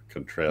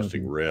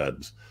contrasting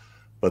reds,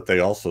 but they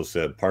also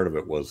said part of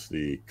it was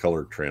the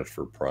color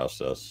transfer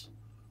process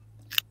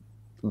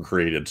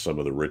created some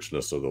of the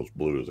richness of those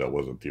blues. That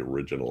wasn't the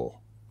original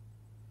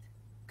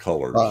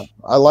colors.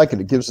 I like it.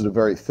 It gives it a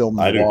very film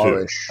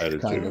noirish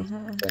kind of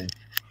thing.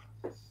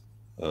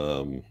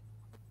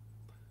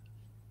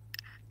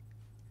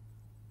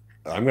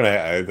 I'm gonna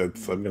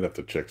have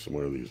to check some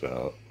more of these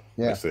out.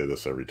 I say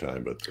this every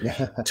time, but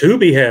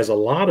Tubi has a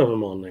lot of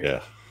them on there.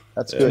 Yeah,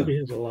 that's good. Tubi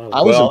has a lot of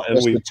I was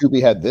impressed that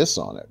Tubi had this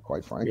on it,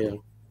 quite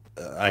frankly.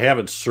 I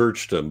haven't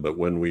searched them, but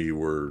when we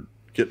were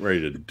getting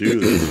ready to do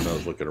this, and I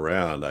was looking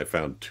around, I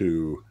found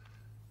 2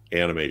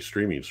 anime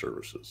streaming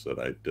services that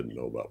I didn't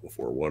know about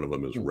before. One of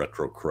them is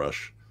Retro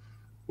Crush,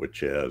 which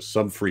has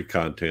some free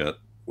content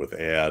with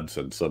ads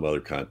and some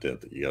other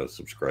content that you got to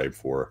subscribe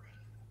for.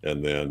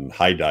 And then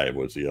High Dive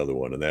was the other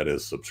one, and that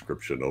is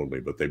subscription only,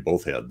 but they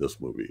both had this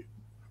movie.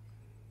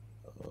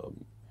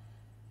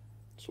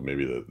 So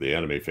maybe the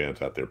anime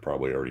fans out there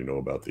probably already know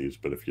about these,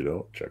 but if you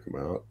don't, check them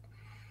out.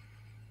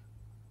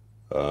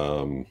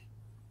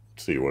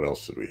 Let's see, what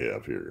else did we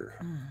have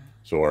here?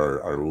 So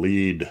our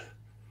lead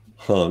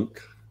hunk,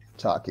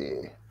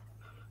 Taki,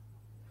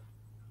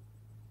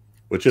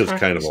 which is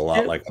kind of a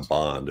lot like a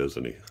Bond,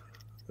 isn't he?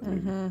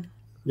 I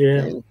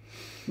mean,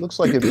 looks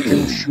like if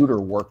the shooter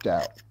worked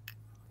out.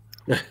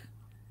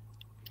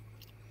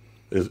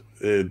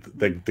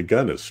 The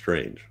gun is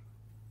strange.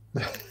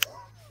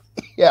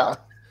 Yeah,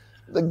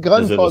 the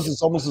gun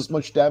causes almost as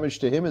much damage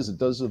to him as it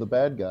does to the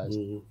bad guys.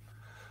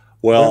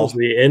 Well, that was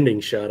the ending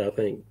shot. I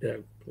think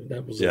that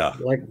was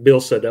like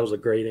Bill said, that was a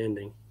great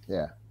ending.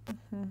 Yeah.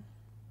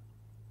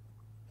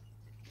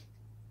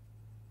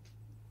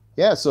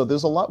 Yeah. So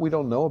there's a lot we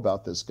don't know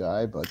about this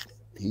guy, but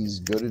he's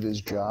good at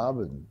his job,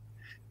 and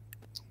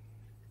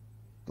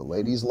the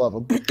ladies love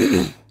him.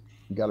 He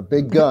got a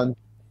big gun.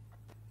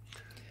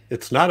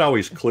 It's not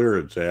always clear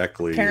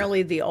exactly.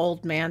 Apparently, the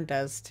old man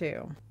does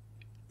too.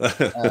 That's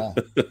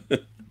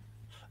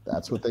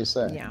what they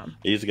say. Yeah,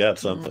 he's got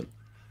something.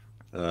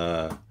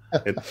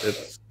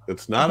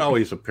 It's not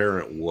always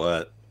apparent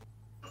what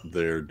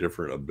their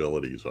different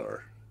abilities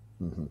are.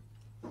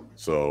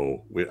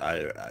 So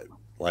I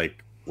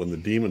like when the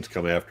demons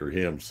come after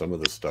him. Some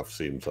of this stuff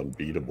seems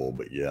unbeatable,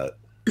 but yet.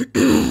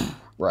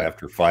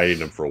 After fighting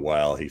him for a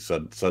while, he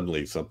said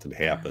suddenly something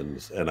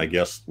happens, and I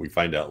guess we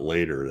find out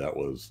later that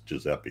was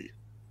Giuseppe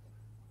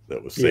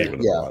that was saving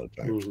him a lot of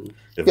times.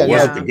 If it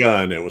wasn't the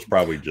gun, it was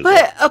probably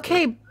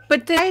Giuseppe.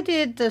 But why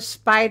did the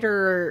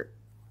spider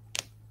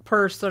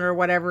person or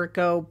whatever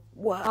go?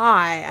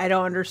 Why? I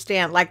don't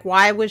understand. Like,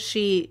 why was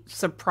she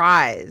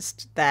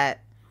surprised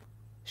that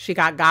she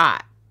got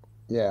by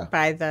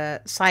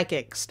the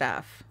psychic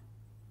stuff?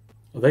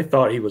 Well, they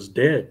thought he was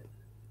dead,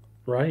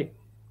 right?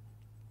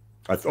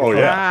 When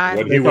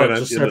he went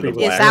into the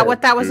is that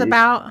what that was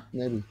about?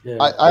 Maybe.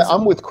 Yeah.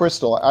 I'm with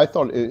Crystal. I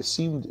thought it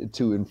seemed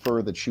to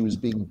infer that she was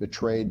being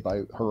betrayed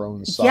by her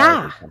own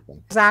side or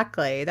something.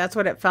 Exactly. That's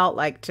what it felt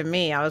like to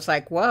me. I was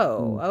like,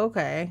 whoa,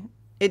 okay.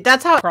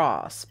 That's how it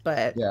crossed,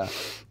 but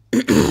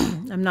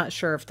I'm not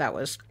sure if that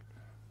was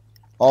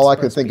all I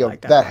could think of.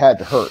 Like that had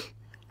to hurt.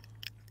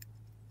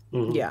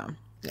 Yeah.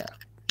 Yeah.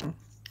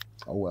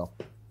 Oh, well.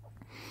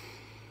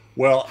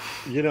 Well,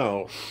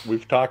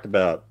 we've talked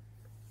about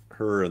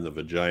her and the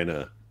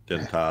vagina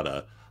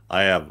dentata.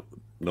 I have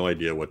no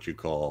idea what you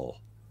call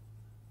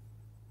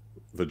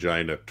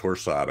vagina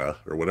torsata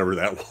or whatever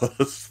that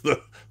was.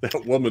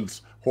 That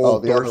woman's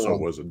whole torso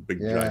was a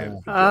big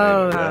giant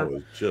vagina. That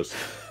was just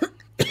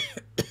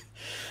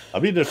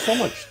I mean, there's so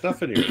much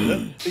stuff in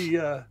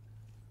here.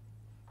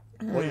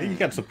 Well, you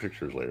got some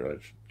pictures later. I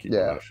should keep my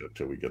mouth shut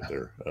until we get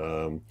there.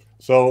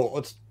 So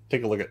let's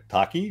take a look at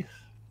Taki.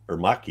 Or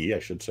Maki, I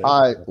should say.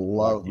 I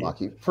love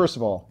Maki. First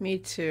of all, me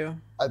too.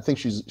 I think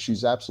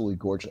she's absolutely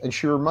gorgeous, and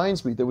she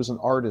reminds me. There was an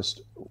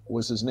artist.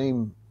 Was his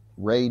name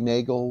Roy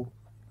Nagel?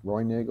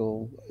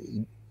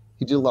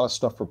 He did a lot of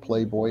stuff for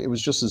Playboy. It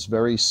was just this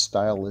very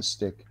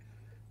stylistic,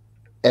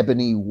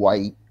 ebony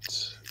white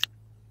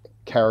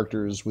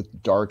characters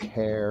with dark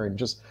hair, and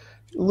just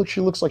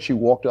she looks like she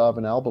walked off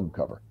an album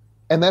cover.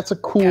 And that's a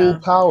cool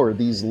power.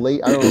 These I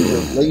don't know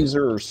if they're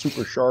laser or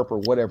super sharp or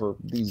whatever.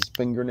 These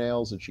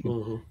fingernails that she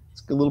can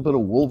It's a little bit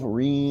of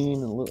Wolverine.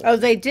 And a little, Oh,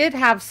 they did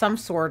have some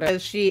sort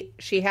of. She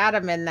had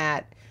him in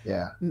that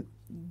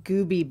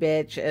gooby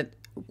bitch,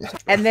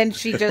 and then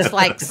she just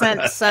like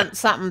sent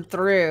something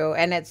through,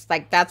 and it's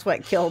like that's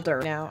what killed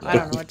her. No, I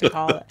don't know what to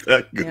call it.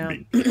 That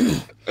gooby.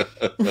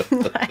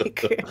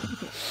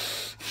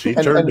 She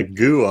turned to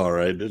goo, all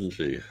right, didn't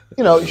she?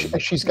 You know,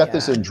 she's got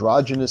this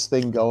androgynous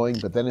thing going,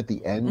 but then at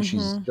the end,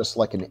 she's just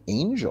like an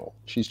angel.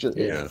 She's just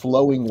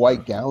flowing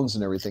white gowns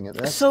and everything. And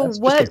that's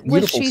what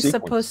was she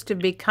supposed to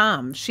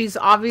become? She's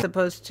obviously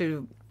supposed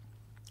to.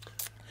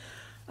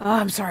 Oh,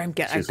 I'm sorry, I'm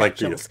getting. She's like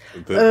chills.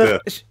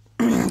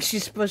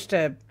 She's supposed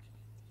to,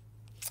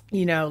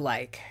 you know,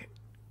 like,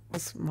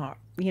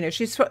 you know,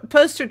 she's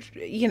supposed to,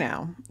 you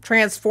know,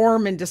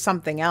 transform into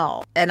something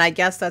else, and I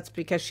guess that's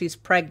because she's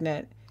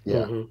pregnant.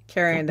 Yeah,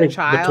 carrying the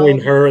child. Between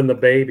her and the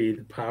baby,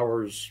 the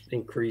powers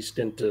increased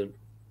into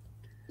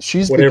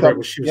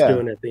whatever she was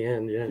doing at the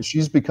end. Yeah,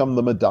 she's become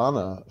the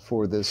Madonna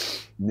for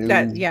this new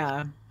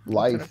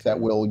life that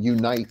will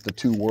unite the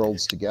two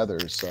worlds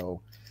together. So,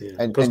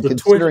 and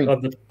considering,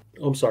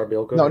 I'm sorry,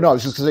 Bill. Go ahead. I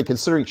was just going to say,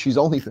 considering she's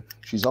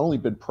only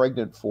been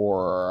pregnant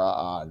for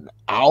an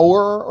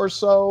hour or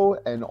so,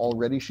 and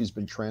already she's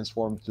been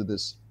transformed to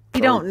this. We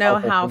don't know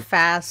how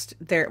fast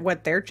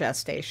what their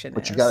gestation is.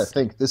 But you got to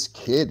think this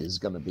kid is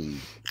going to be,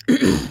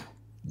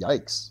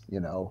 yikes!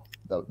 You know,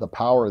 the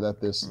power that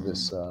this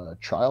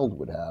child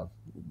would have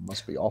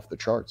must be off the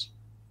charts.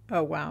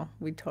 Oh wow,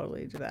 we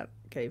totally did that.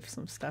 Gave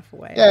some stuff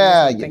away.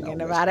 Yeah,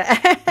 thinking about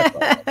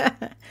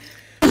it.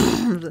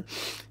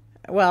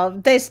 Well,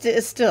 they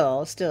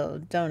still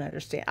don't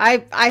understand.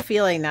 I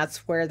feeling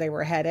that's where they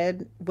were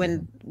headed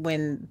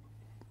when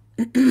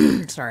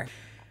sorry.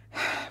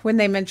 When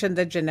they mentioned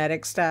the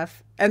genetic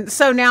stuff. And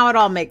so now it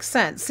all makes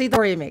sense. See, the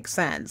story makes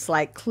sense.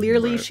 Like,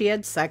 clearly she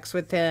had sex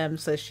with him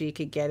so she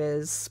could get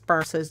his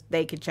sperm, so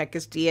they could check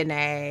his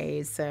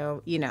DNA.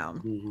 So, you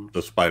know.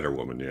 The Spider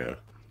Woman, Yeah.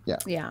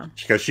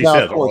 Because she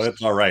said, "Oh,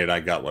 it's all right. I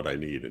got what I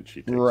need," and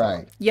she takes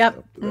right.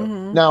 Yep.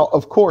 Now,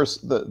 of course,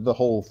 the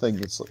whole thing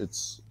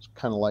it's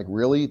kind of like,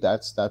 really,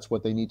 that's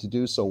what they need to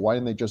do. So why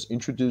didn't they just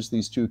introduce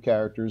these two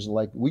characters?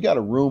 Like, we got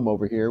a room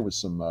over here with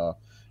some,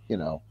 you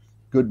know,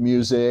 good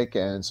music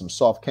and some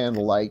soft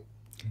candlelight.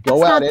 Go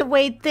That's at not it. The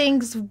way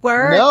things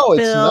work. No,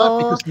 it's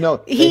Bill.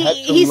 not because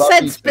he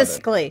said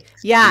specifically.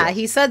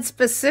 He said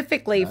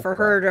specifically for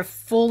her to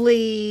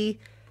fully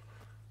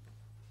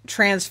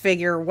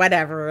transfigure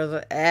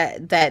whatever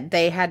that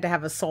they had to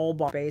have a soul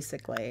bond,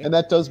 basically. And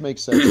that does make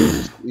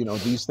sense. You know,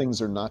 these things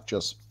are not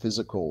just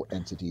physical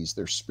entities;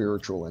 they're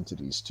spiritual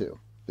entities too.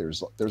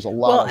 There's a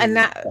lot of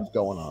stuff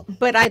going on.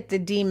 But the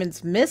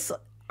demons miss.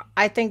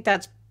 I think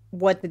that's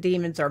what the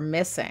demons are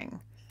missing.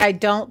 I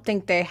don't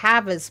think they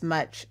have as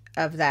much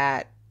of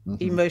that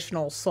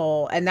emotional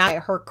soul, and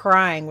that her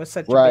crying was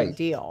such a big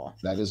deal.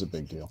 That is a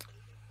big deal.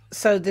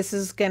 So this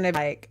is gonna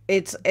like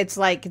it's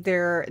like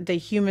the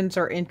humans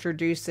are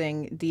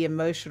introducing the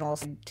emotional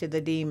to the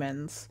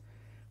demons,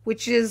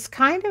 which is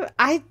kind of,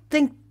 I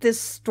think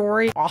this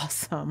story is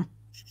awesome.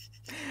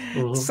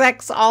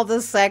 All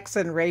the sex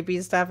and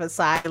rapey stuff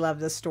aside, I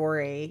love the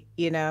story.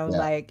 You know,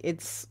 like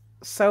it's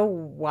so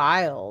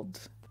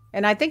wild.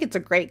 And I think it's a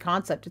great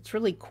concept. It's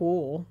really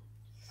cool.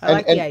 I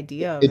like the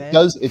idea of it.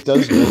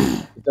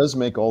 It does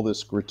make all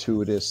this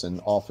gratuitous and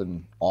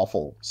often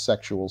awful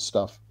sexual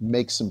stuff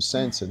make some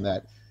sense in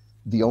that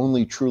the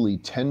only truly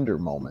tender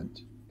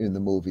moment in the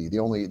movie, the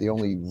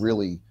only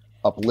really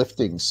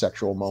uplifting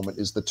sexual moment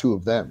is the two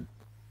of them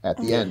at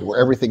the end, where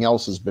everything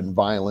else has been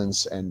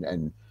violence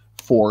and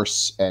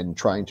force and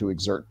trying to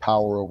exert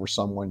power over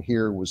someone.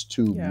 Here was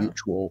too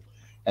mutual,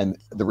 and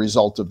the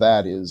result of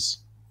that is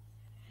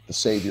the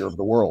savior of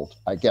the world,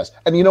 I guess.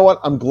 And you know what?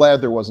 I'm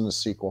glad there wasn't a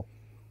sequel,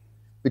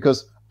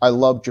 because I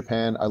love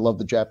Japan. I love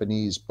the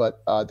Japanese,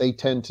 but they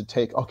tend to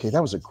take, okay,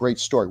 that was a great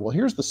story. Well,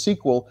 here's the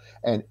sequel,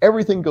 and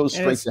everything goes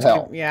straight to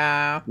hell.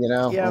 Yeah. You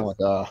know? I'm like,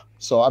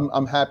 so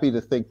I'm happy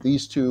to think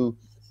these two,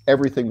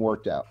 everything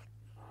worked out.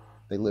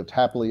 They lived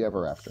happily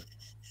ever after.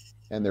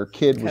 And their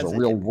kid was a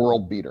real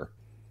world beater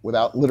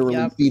without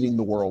literally beating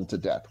the world to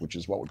death, which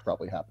is what would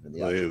probably happen in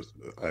the end.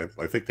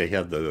 I think they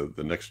had the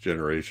next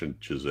generation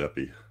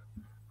Giuseppe.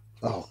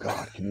 Oh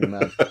God, can you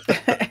imagine?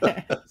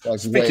 Like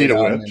Speaking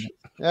of which.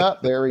 Yeah,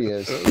 there he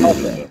is.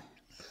 Okay.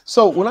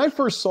 So when I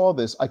first saw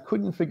this, I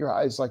couldn't figure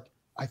out.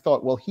 I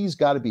thought, well, he's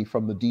got to be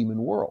from the demon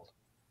world.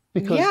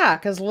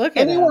 Because look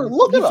at him.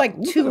 He's like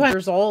 200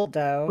 years old,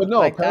 though. But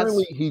no,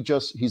 apparently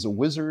he's a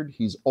wizard.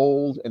 He's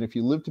old, and if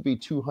you live to be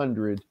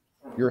 200,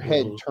 your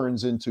head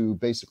turns into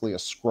basically a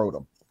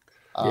scrotum.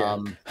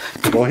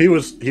 Well, he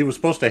was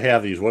supposed to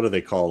have these. What do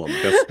they call them?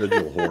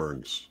 Vestigial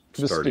horns.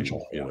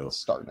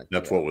 Starting,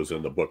 that's what was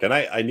in the book. And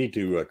I need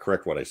to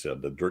correct what I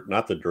said.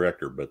 Not the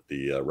director, but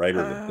the writer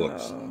of the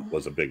books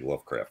was a big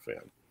Lovecraft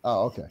fan.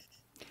 Oh, okay.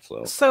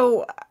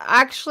 So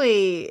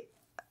actually,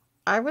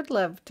 I would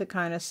love to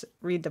kind of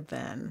read the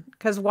then,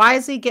 because why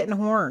is he getting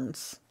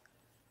horns?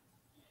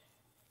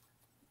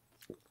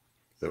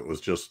 It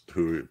was just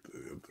who.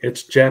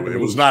 It's Japanese. It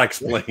was not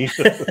explained.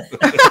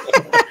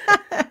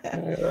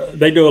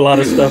 They do a lot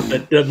of stuff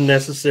that doesn't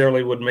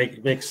necessarily would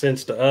make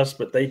sense to us,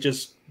 but they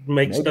just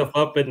make stuff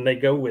up and they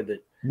go with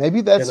it.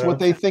 Maybe that's what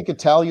they think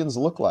Italians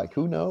look like.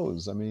 Who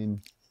knows? I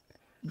mean,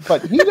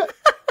 but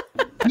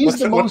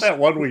he's what's that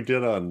one we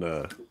did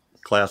on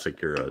Classic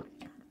Era,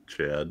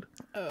 Chad?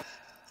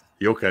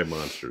 Yokai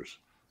Monsters.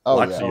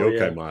 Watch the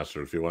Yokai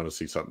Monsters if you want to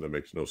see something that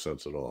makes no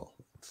sense at all.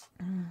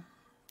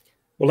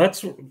 Well,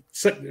 that's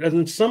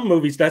in some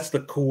movies. That's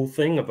the cool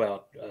thing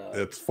about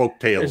it's folk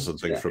tales and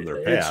things from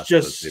their past. It's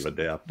just they've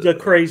adapted the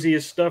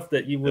craziest stuff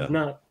that you would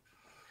not.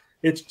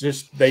 It's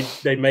just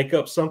they make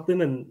up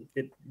something, and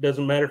it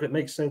doesn't matter if it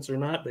makes sense or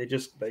not. They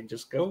just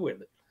go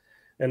with it,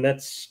 and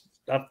that's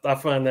I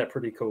find that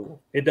pretty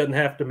cool. It doesn't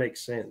have to make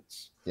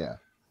sense. Yeah.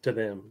 To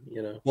them,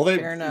 Well,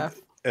 fair enough.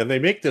 And they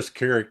make this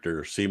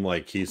character seem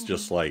like he's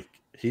just the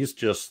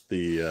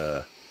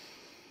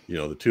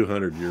the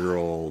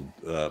 200-year-old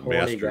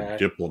master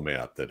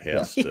diplomat that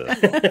has to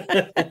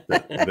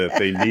that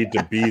they need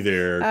to be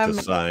there to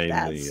sign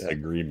the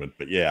agreement.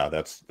 But yeah,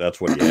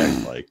 that's what he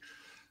acts like.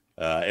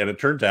 And it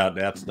turns out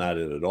that's not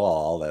it at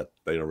all. That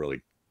they don't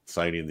really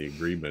signing the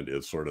agreement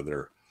is sort of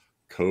their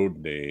code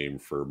name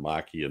for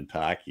Maki and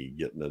Taki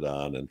getting it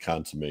on and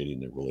consummating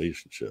their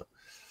relationship.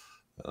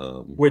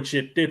 Which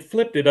it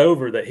flipped it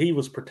over that he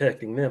was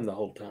protecting them the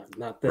whole time,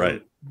 not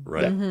them.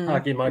 Right.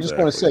 Taki, I just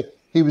want to say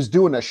he was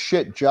doing a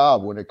shit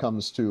job when it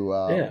comes to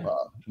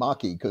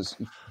Maki, because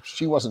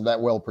she wasn't that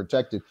well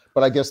protected.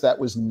 But I guess that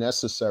was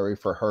necessary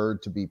for her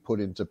to be put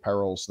into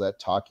perils that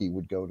Taki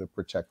would go to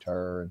protect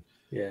her.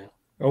 And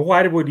Well,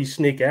 why would he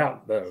sneak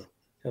out though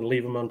and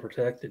leave them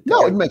unprotected?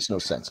 No, it makes no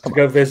sense. Come on.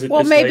 Go visit.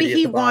 Well, this maybe lady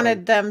he at the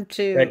wanted bottom. them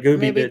to. That gooby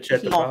maybe bitch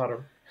at the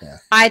bottom. Yeah.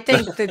 I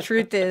think the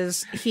truth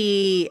is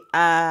he's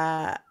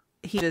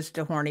just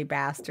a horny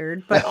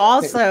bastard, but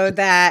also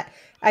that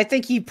I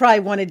think he probably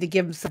wanted to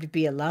give himself to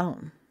be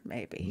alone.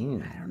 Maybe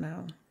I don't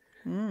know.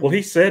 Well,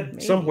 he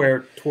said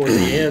somewhere toward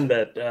the end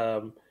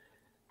that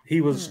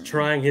he was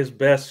trying his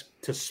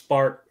best to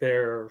spark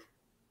them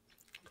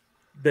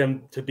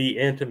to be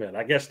intimate.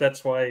 I guess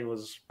that's why he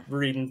was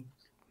reading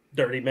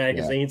dirty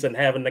magazines and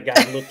having the guy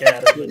look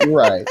at it.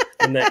 Right.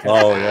 And that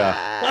oh,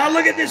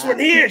 look at this one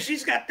here.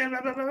 She's got them,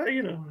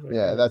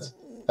 Yeah, that's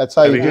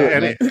how you do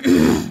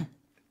it.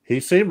 He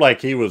seemed like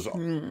he was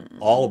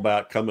all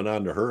about coming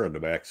onto her in the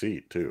back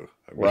seat too.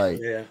 I mean, right.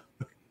 Yeah.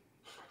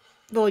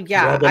 Well,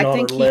 yeah, rubbing I on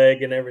think her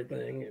leg and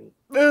everything.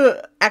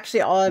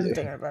 Actually, all I'm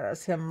thinking about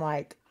is him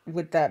like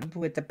with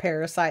the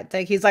parasite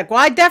thing. He's like, well,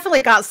 I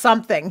definitely got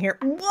something here.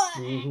 What?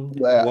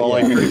 Well,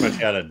 he pretty much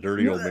had a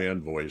dirty old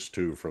man voice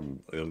too from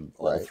in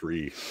all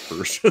three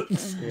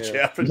versions.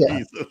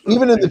 Japanese. Yeah.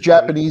 Even in the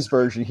Japanese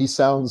version, he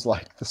sounds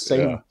like the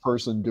same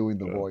person doing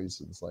the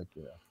voice. It's like,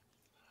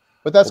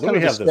 but that's kind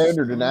of the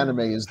standard in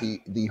anime is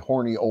the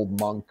horny old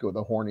monk or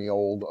the horny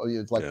old.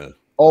 It's like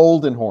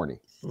old and horny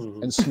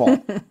and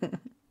small.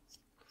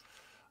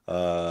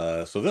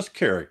 So this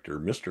character,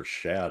 Mr.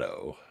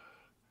 Shadow.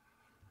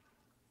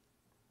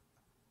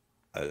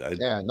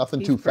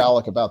 Nothing too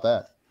phallic about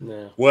that.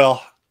 No.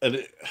 Well,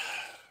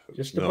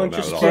 just a bunch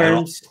of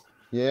sperms.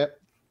 Yeah.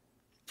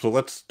 So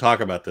let's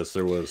talk about this.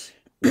 We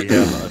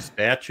have a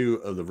statue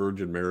of the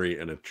Virgin Mary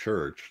in a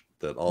church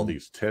that all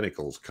these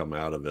tentacles come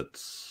out of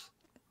its.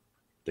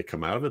 They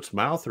come out of its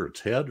mouth or its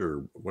head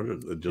or what? Are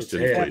they just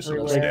in place of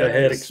the statue? The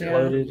head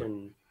exploded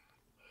and.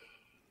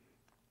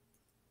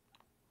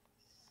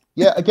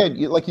 Yeah, again,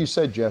 like you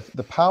said, Jeff,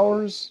 the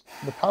powers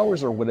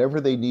are whatever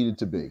they needed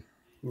to be.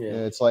 Yeah.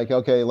 It's like,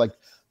 okay, like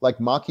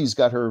Maki's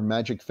got her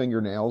magic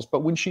fingernails,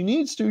 but when she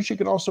needs to, she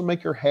can also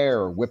make her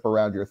hair whip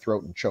around your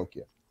throat and choke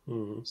you.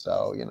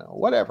 So,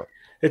 whatever.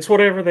 It's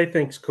whatever they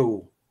think's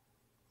cool.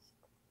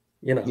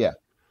 Yeah.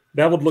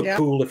 That would look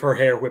cool if her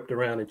hair whipped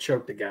around and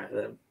choked the guy.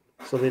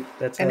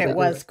 That's how it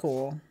was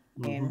cool.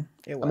 And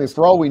it was. I mean,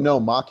 for all we know,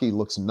 Maki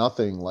looks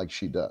nothing like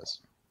she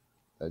does.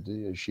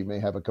 She may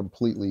have a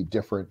completely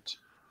different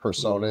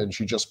persona, and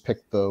she just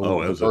picked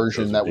the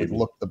version that would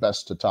look the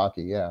best to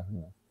Taki. Yeah.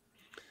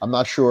 I'm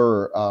not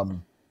sure.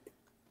 I'm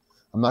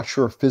not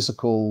sure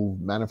physical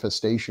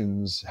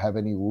manifestations have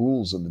any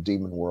rules in the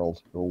demon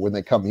world, or when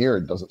they come here,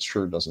 it doesn't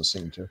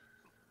seem to.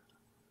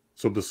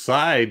 So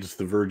besides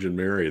the Virgin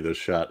Mary, this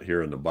shot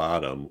here in the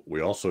bottom,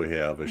 we also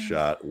have a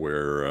shot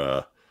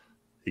where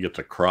he gets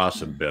a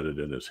cross embedded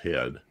in his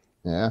head.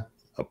 Yeah,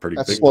 a pretty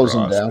that big slows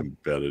cross him down.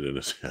 embedded in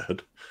his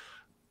head.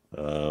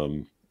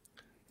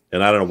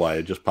 And I don't know why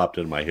it just popped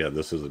in my head.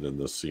 This isn't in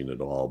this scene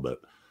at all,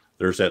 but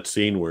there's that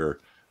scene where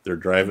they're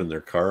driving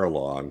their car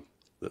along,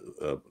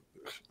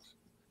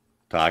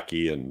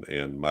 Taki and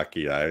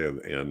Maki,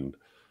 and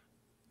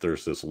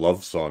there's this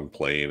love song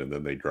playing, and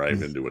then they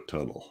drive into a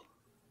tunnel.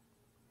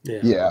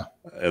 Yeah.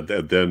 And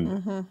then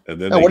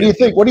now, what do you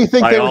think? What do you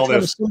think they were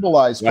trying to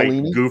symbolize? Like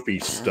goofy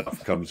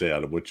stuff comes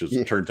at them, which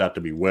turns out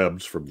to be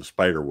webs from the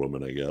Spider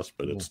Woman, I guess,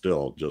 but it's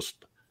still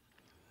just.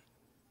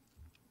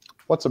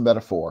 What's a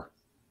metaphor?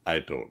 I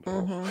don't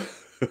know.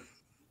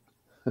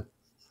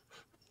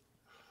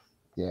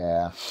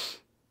 Yeah.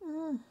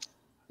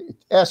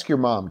 Ask your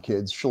mom,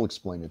 kids. She'll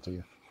explain it to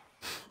you.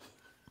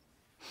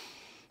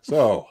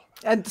 So,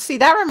 And see,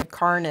 that reminds me of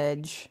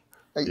Carnage.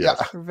 Yeah,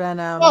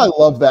 Venom. I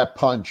love that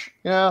punch.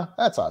 Yeah,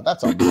 that's a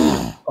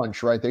man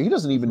punch right there. He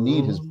doesn't even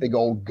need his big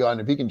old gun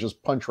if he can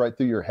just punch right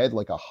through your head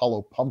like a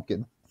hollow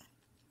pumpkin.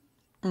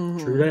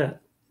 True that.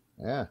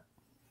 Yeah.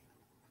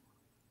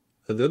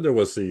 And then there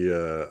was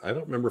the I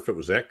don't remember if it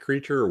was that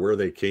creature or where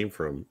they came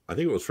from. I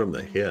think it was from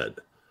the head.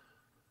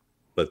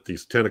 But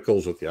these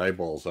tentacles with the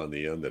eyeballs on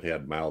the end that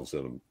had mouths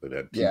in them, that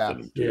had teeth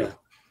in them too.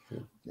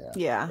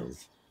 Yeah.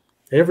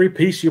 Every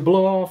piece you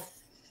blow off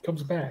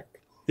comes back.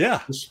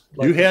 Yeah.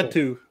 Like you had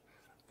to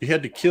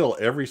kill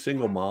every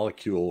single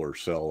molecule or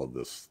cell of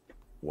this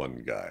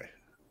one guy,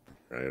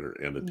 right?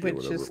 Or entity, Which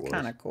whatever is it was.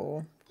 kind of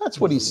cool. That's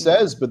what he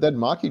says, but then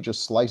Maki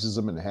just slices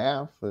him in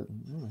half,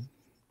 and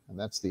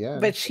that's the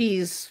end. But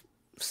she's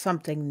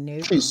something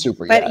new. She's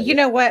super. But you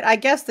know what? I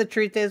guess the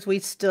truth is we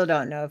still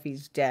don't know if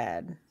he's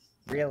dead,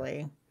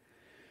 really.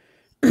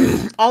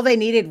 All they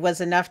needed was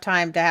enough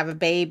time to have a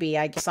baby.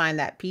 I guess sign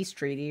that peace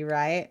treaty,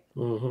 right?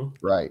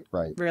 Right.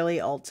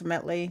 Really,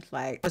 ultimately,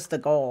 like, what's the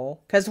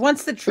goal? Because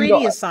once the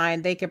treaty is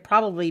signed, they could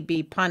probably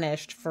be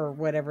punished for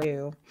whatever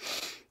you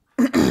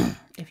do,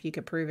 if you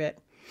could prove it.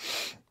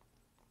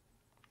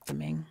 I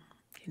mean,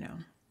 you know.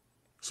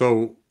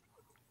 So,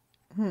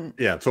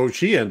 yeah. So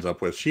she ends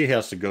up with, she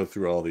has to go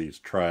through all these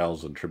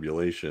trials and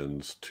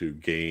tribulations to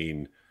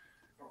gain.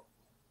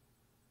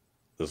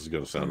 This is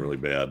going to sound really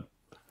bad.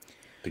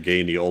 To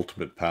gain the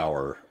ultimate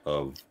power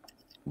of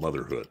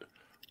motherhood.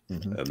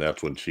 And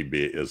that's when she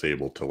is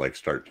able to like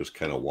start just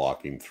kind of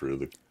walking through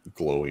the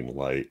glowing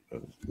light.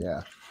 And,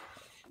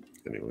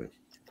 anyway.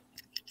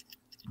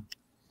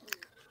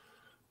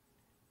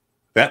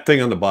 That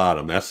thing on the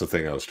bottom, that's the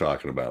thing I was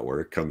talking about, where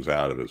it comes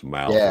out of his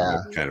mouth. Yeah.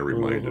 And it kind of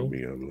reminded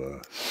me of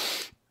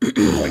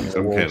like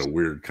some kind of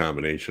weird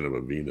combination of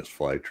a Venus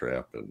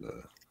flytrap. And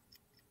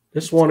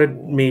this wanted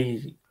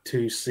me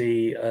to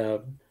see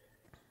an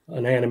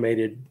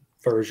animated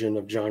version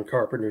of John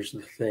Carpenter's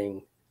The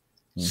Thing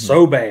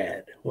so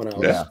bad when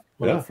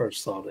I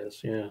first saw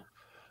this. Yeah,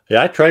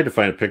 I tried to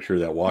find a picture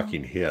of that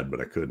walking head, but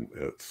I couldn't.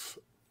 It's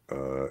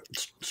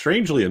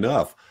strangely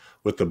enough,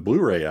 with the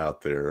Blu-ray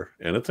out there,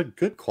 and it's a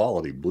good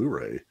quality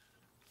Blu-ray,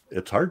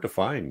 it's hard to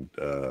find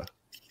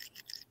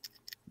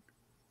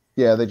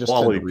they just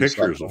quality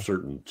pictures of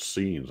certain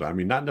scenes. I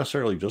mean, not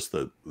necessarily just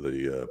the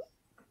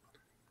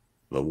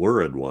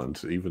lurid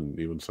ones,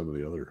 even some of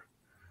the other.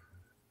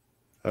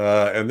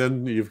 And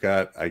then you've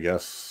got, I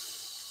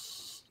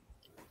guess,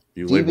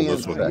 you label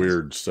this one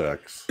weird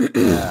sex.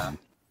 Yeah.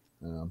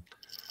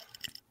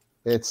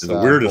 It's the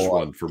weirdest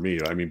one for me.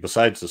 I mean,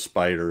 besides the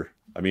spider,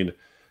 I mean,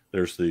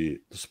 there's the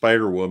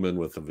spider woman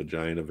with a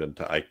vagina vent.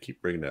 I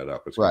keep bringing that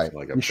up. It's right.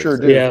 like you sure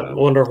do. Yeah, I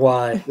wonder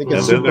why.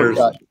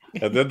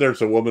 And then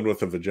there's a woman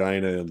with a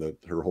vagina, and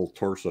her whole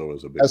torso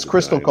is a big. As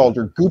Crystal called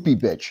her, goopy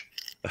bitch.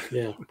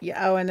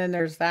 Yeah. Oh, and then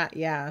there's that.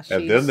 Yeah.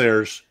 And then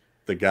there's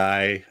the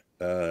guy.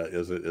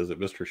 Is it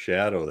Mr.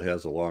 Shadow that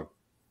has a long?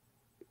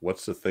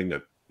 What's the thing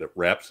that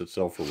wraps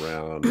itself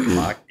around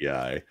Taki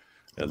eye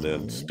and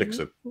then sticks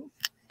it?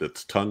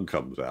 Its tongue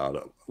comes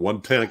out. One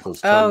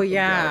tentacle's tongue. Oh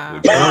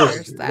yeah,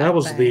 that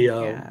was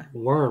the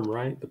worm,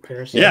 right? The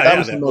parasite.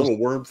 Yeah, that little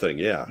worm thing.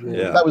 Yeah.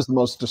 That was the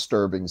most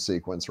disturbing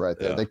sequence right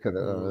there. They could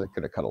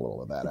have cut a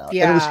little of that out.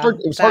 Yeah, and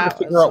it was hard to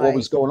figure out what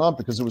was going on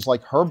because it was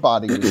like her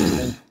body was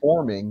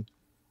transforming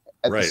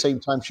at the same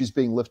time she's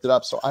being lifted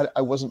up. So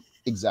I wasn't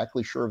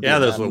exactly sure.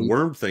 There's a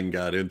worm thing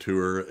got into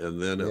her,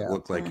 and then it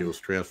looked like it was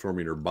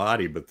transforming her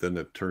body, but then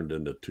it turned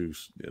into two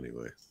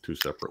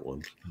separate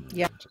ones.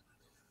 Yeah.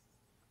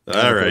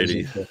 All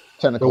righty.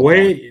 The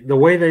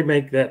way they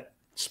make that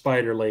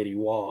spider lady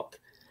walk.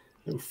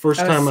 First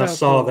time I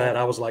saw that,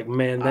 I was like,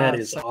 man, that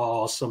is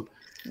awesome.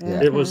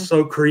 Yeah. It was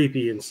so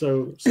creepy and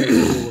so cool at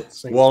the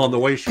same time. And the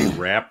way she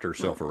wrapped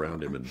herself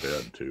around him in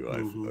bed too.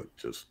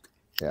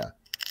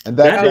 And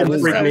that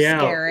didn't freak me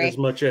out as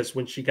much as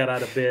when she got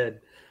out of bed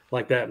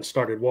like that and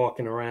started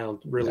walking around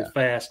really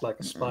fast like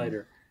a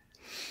spider.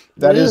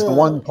 That is the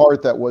one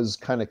part that was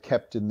kind of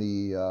kept in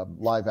the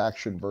live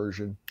action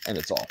version, and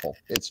it's awful.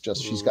 It's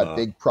just she's got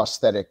big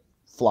prosthetic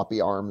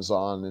floppy arms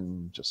on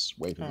and just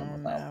waving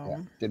them about. Yeah,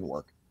 didn't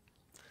work.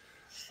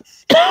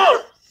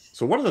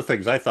 So one of the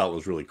things I thought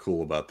was really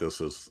cool about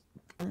this is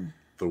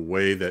the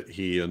way that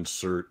he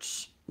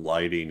inserts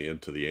lighting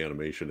into the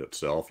animation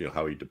itself. You know,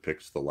 how he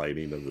depicts the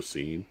lighting of the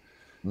scene,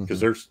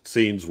 because there's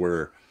scenes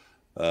where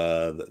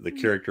the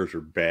characters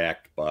are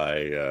backed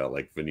by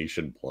like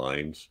Venetian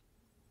blinds.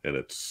 And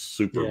it's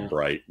super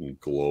bright and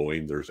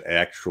glowing. There's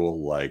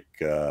actual like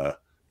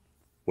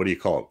what do you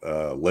call it?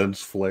 Lens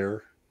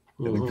flare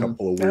in a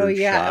couple of weird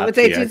shots. But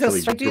they do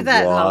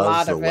that in a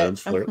lot of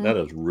lens flare. That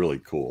is really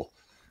cool.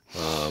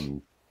 I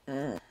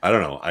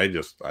don't know.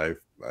 I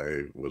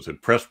was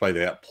impressed by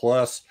that.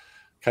 Plus,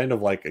 kind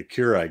of like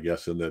Akira, I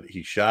guess, in that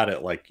he shot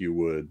it like you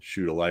would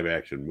shoot a live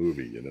action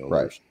movie. You know,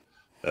 right?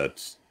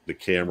 That's the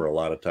camera. A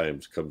lot of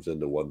times comes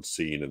into one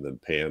scene and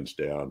then pans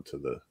down to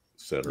the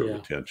center of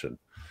attention.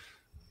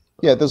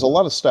 Yeah, there's a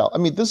lot of style. I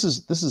mean, this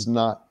is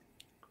not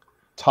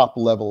top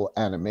level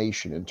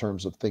animation in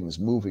terms of things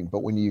moving,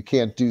 but when you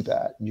can't do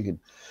that, you can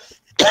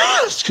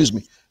excuse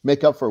me,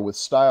 make up for it with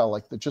style,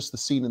 like just the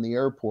scene in the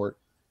airport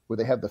where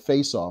they have the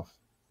face off,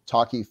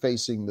 Taki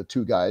facing the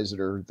two guys that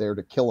are there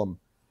to kill him,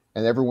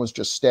 and everyone's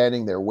just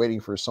standing there waiting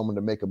for someone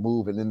to make a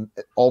move, and then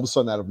all of a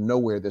sudden, out of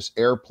nowhere, this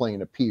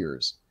airplane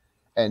appears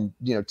and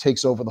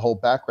takes over the whole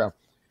background.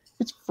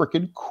 It's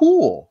freaking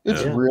cool.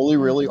 It's really,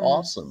 really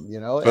awesome.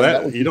 So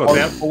that was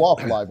hard to pull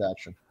off live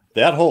action.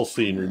 That whole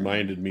scene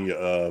reminded me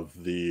of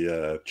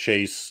the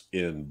chase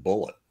in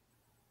Bullet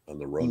on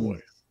the runway.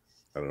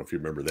 I don't know if you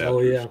remember that. Oh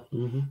yeah,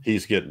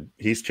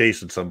 he's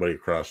chasing somebody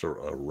across a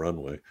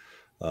runway,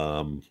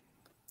 and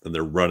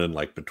they're running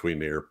like between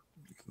the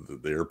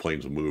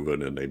airplanes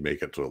moving, and they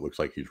make it so it looks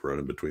like he's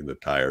running between the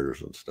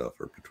tires and stuff,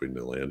 or between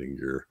the landing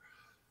gear.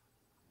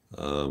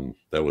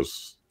 That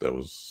was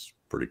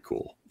pretty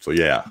cool. So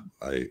yeah,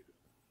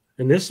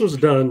 and this was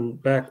done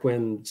back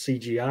when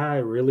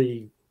CGI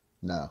really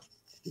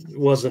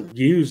wasn't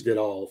used at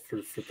all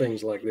for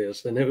things like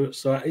this, and it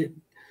was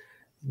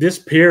this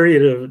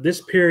period of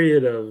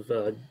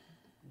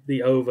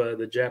the OVA,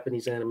 the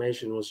Japanese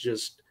animation, was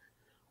just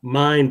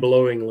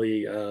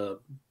mind-blowingly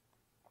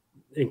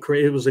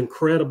it was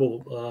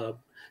incredible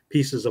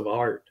pieces of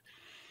art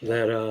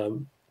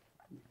that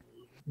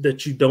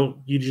you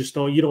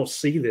don't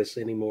see this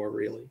anymore,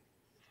 really.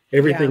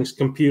 Everything's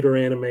computer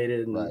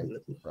animated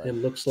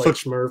and looks like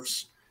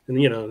Smurfs, and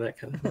that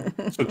kind of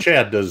thing. So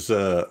Chad, does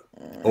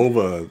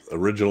OVA,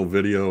 original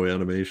video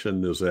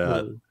animation, does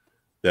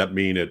that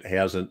mean it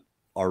hasn't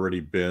already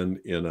been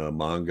in a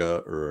manga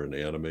or an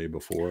anime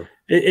before?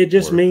 It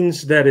just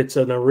means that it's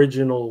an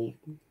original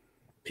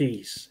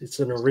piece. It's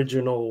an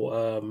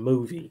original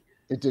movie.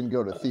 It didn't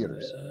go to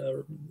theaters.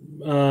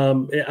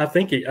 I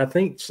think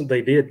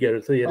they did go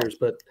to theaters,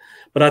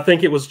 but I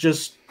think it was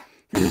just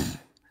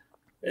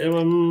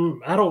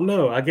I don't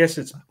know. I guess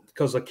it's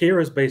because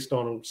Akira is based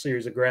on a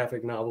series of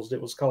graphic novels.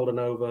 It was called an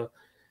OVA.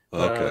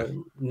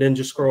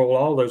 Ninja Scroll,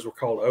 all those were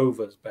called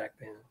OVAs back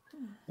then.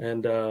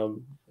 And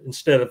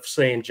instead of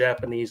saying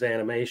Japanese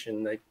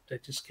animation, they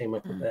just came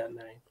up with that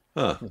name.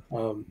 Huh.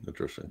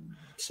 Interesting.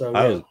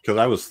 So because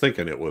I was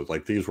thinking it was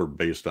like these were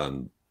based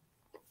on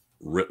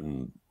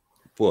written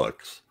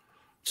books.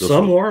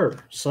 Some were.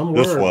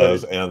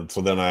 And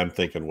so then I'm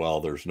thinking,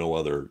 well, there's no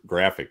other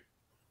graphic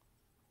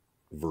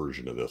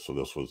version of this, so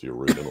this was the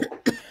original.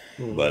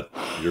 But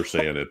you're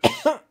saying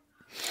it's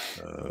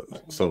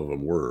some of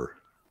them were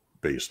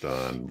based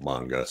on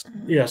manga.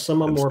 Yeah,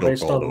 some of them were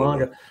based on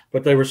manga,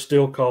 but they were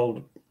still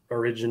called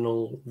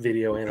original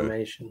video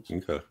animations.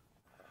 Okay.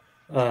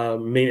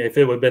 If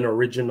it would have been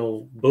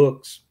original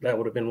books, that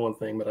would have been one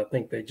thing, but I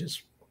think they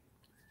just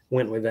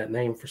went with that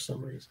name for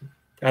some reason.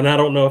 And I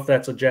don't know if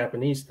that's a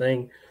Japanese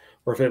thing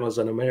or if it was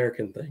an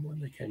American thing when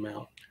they came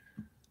out.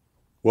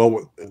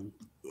 Well,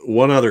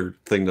 one other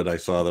thing that I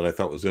saw that I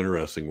thought was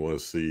interesting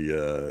was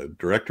the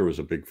director was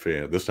a big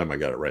fan. This time I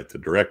got it right. The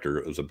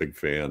director was a big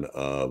fan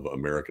of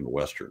American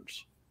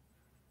Westerns.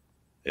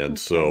 And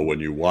so when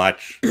you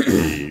watch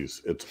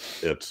these,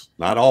 it's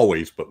not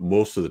always, but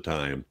most of the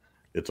time,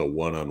 it's a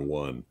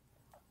one-on-one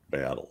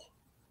battle.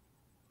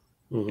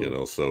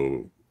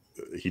 So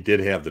he did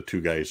have the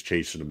two guys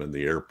chasing him in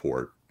the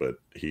airport, but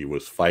he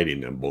was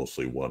fighting them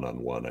mostly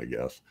one-on-one, I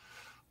guess.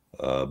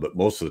 But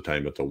most of the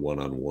time, it's a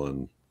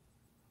one-on-one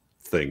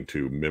thing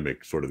to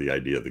mimic sort of the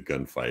idea of the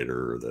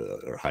gunfighter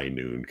or high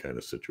noon kind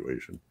of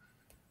situation.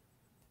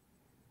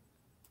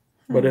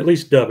 But at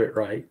least dub it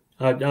right.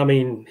 I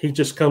mean, he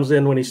just comes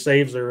in when he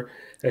saves her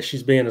as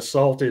she's being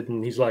assaulted,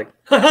 and he's like,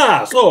 "Ha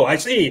ha! So I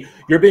see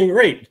you're being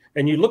raped,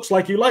 and you looks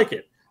like you like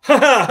it. Ha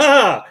ha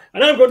ha!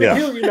 And I'm going to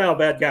kill you now,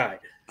 bad guy."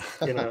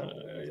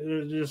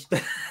 Just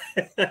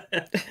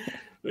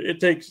it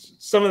takes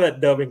some of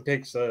that dubbing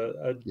takes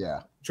a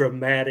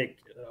dramatic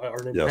or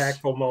an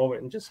impactful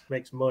moment and just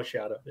makes mush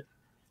out of it.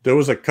 There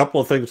was a couple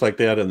of things like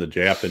that in the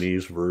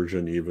Japanese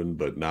version, even,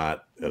 but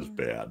not as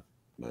bad.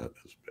 Not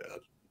as bad.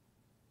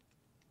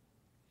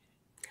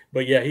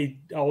 But yeah, he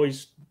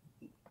always,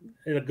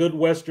 in a good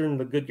Western,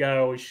 the good guy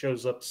always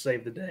shows up to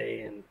save the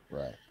day,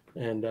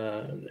 and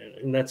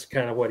that's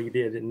kind of what he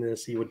did in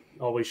this. He would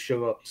always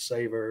show up to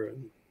save her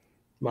and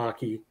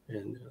Maki,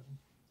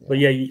 but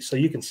yeah, so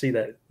you can see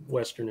that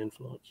Western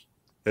influence.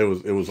 It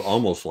was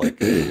almost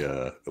like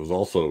it was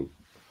also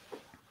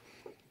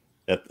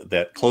at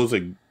that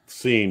closing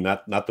scene,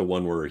 not the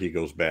one where he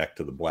goes back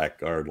to the Black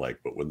Guard,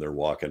 but when they're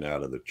walking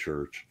out of the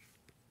church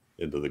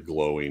into the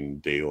glowing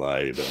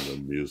daylight and the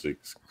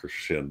music's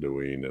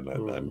crescendoing, and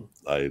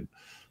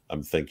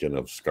I'm thinking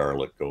of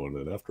Scarlet going,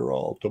 and after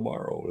all,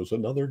 tomorrow is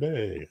another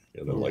day.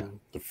 Like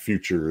the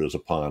future is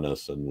upon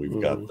us, and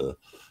we've got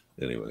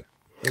anyway.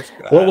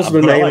 What was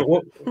the name?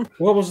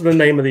 What was the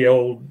name of the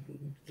old?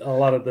 A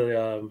lot of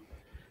the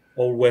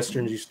old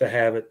westerns used to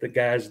have it. The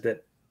guys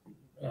that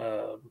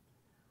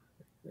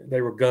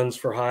they were guns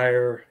for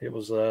hire. It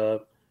was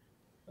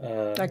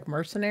like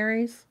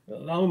mercenaries,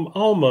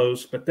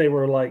 almost, but they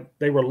were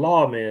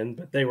lawmen,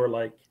 but they were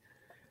like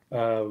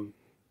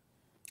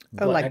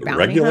Oh, like bounty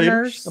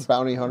Regulators? The hunters?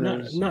 bounty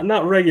hunters.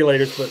 Not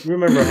regulators, but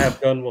remember Have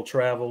Gun Will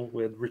Travel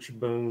with Richard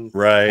Boone.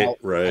 Right.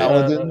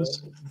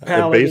 Paladins.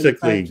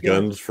 Basically, type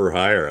guns for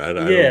hire. I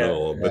don't Yeah.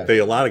 know, but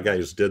a lot of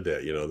guys did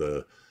that. You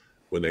know,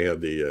 when they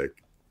had the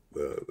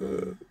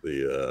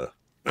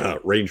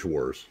range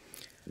wars.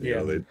 You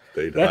know,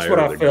 they'd That's hire what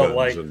I the felt guns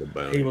like. and the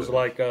bounty He was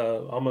hunters.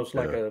 like almost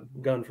like a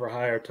gun for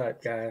hire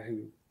type guy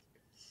who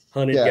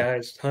hunted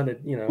guys,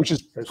 you know. Which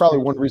is probably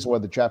one reason why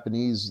the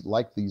Japanese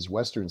like these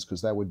westerns,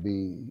 because that would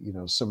be, you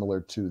know, similar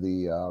to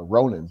the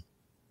Ronin,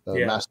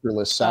 the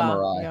masterless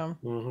samurai. Yeah.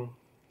 Mm-hmm.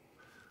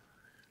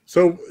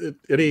 So,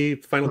 any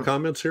final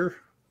comments here?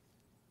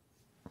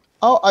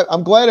 Oh,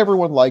 I'm glad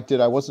everyone liked it.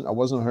 I wasn't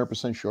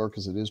 100% sure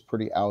because it is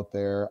pretty out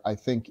there. I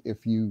think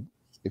if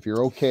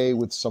you're okay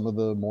with some of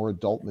the more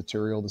adult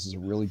material, this is a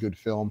really good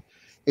film.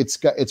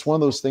 It's one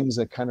of those things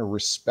that kind of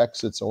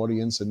respects its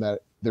audience, and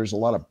that there's a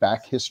lot of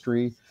back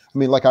history. I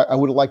mean, like I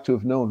would have liked to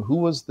have known who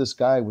was this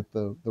guy with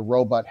the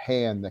robot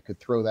hand that could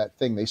throw that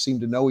thing. They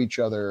seem to know each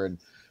other, and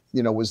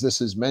you know, was this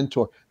his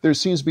mentor? There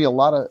seems to be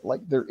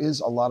there is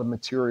a lot of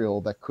material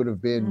that could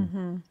have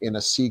been in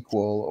a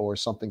sequel or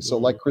something. So,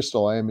 like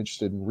Crystal, I am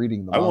interested in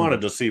reading them. I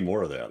wanted to see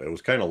more of that. It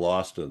was kind of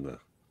lost in the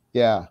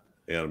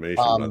animation.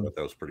 But I thought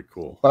that was pretty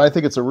cool. But I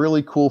think it's a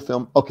really cool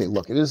film. Okay,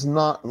 look, it is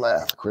not.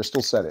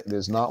 Crystal said it. It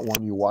is not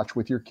one you watch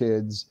with your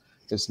kids.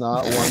 It's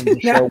not one you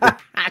show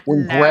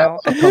when Grandma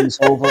comes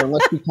over,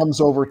 unless she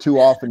comes over too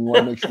often. You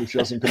want to make sure she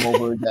doesn't come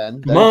over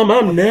again. Mom,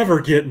 I'm never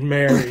getting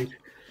married.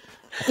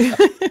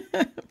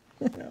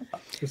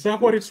 Is that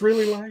what it's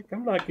really like?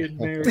 I'm not getting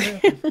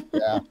married.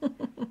 Yeah.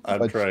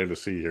 I'm trying to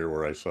see here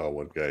where I saw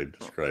one guy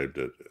described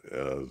it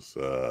as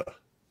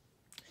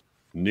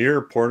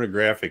near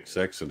pornographic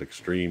sex and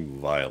extreme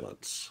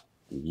violence,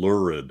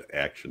 lurid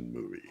action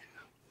movie.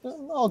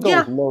 I'll go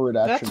with lurid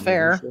action. That's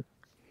fair. Movie.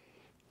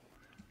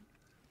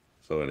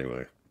 So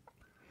anyway,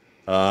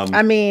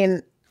 I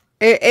mean,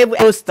 it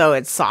was though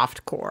it's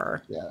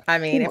softcore. Yeah. I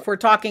mean, if we're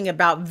talking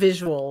about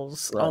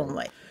visuals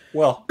only.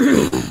 Well,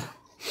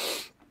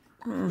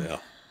 yeah,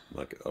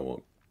 I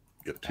won't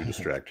get too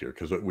distracted here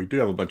because we do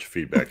have a bunch of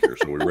feedback here.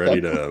 So we're ready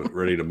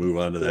to move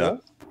on to that,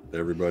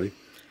 everybody.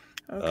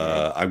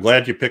 Okay. I'm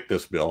glad you picked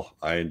this, Bill.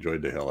 I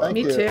enjoyed the hell out of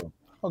it. Me too.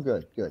 Oh,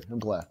 good. I'm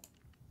glad.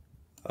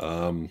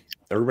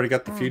 Everybody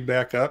got the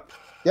feedback up?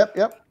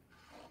 Yep.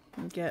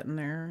 I'm getting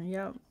there.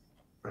 Yep.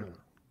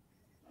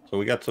 So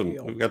we've got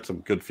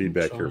some good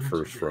feedback here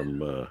first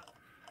from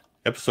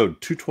episode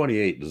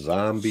 228,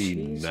 Zombie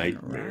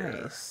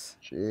Nightmare.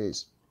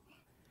 Jeez.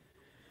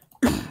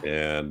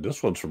 And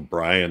this one's from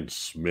Brian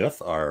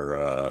Smith,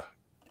 our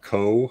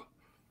co-podcaster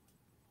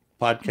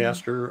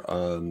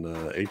on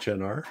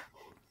HNR.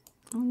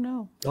 Oh,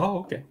 no. Oh,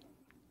 okay.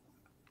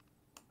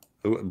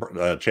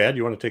 Chad,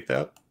 you want to take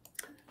that?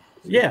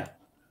 Yeah.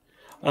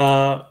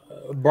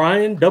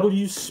 Brian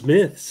W.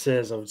 Smith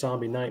says of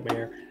Zombie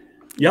Nightmare,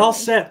 y'all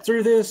sat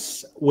through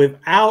this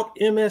without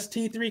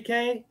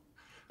MST3K?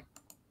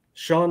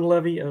 Sean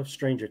Levy of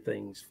Stranger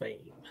Things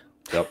fame.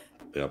 Yep.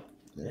 Yeah.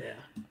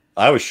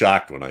 I was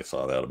shocked when I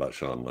saw that about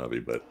Sean Levy,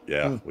 but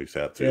yeah, we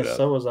sat through that.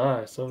 So was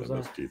I.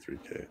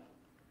 MST3K.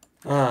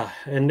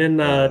 And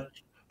then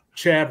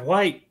Chad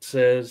White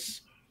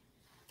says,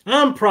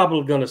 I'm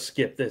probably going to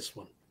skip this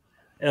one.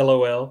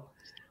 LOL.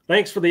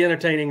 Thanks for the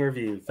entertaining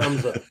review.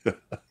 Thumbs up.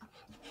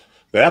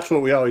 That's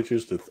what we always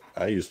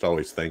I used to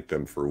always thank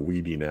them for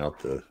weeding out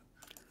the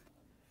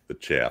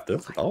chaff.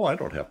 I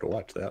don't have to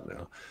watch that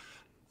now.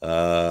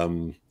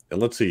 And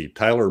let's see,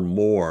 Tyler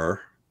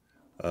Moore.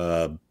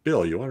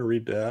 Bill, you want to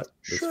read that?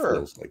 Sure.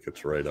 This feels like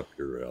it's right up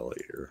your alley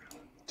here.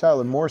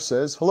 Tyler Moore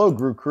says, hello,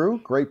 Grue-Crew.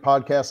 Great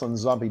podcast on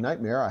Zombie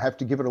Nightmare. I have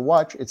to give it a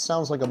watch. It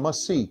sounds like a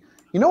must-see.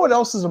 You know what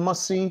else is a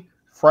must-see?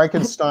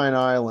 Frankenstein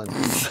Island.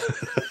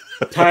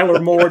 Tyler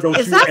Moore, don't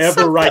you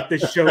ever write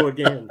this show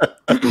again.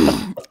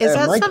 Is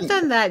that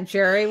something that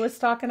Jerry was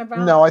talking about?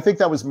 No, I think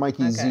that was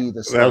Mikey Z.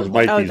 That was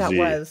Mikey Z. That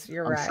was.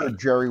 You're right. I'm sure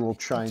Jerry will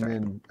chime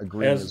in,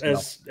 agreeing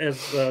as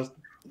well.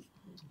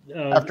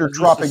 After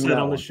dropping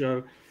on the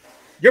show,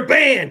 you're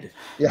banned.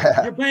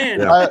 Yeah, you're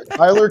banned.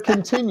 Tyler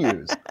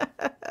continues.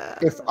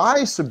 If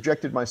I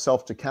subjected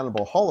myself to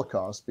Cannibal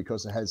Holocaust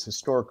because it has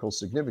historical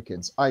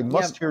significance, I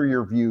must hear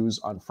your views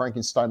on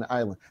Frankenstein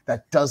Island.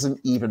 That doesn't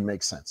even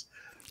make sense.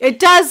 It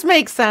does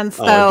make sense,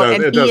 though.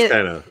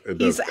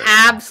 He's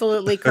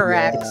absolutely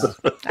correct.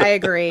 I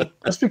agree.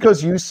 Just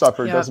because you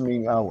suffer doesn't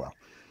mean, oh, well.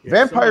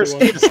 Vampire's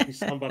Kiss.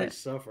 Somebody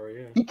suffer,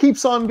 yeah. He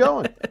keeps on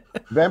going.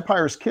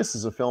 Vampire's Kiss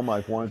is a film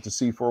I've wanted to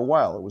see for a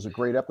while. It was a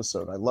great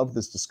episode. I love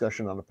this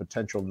discussion on a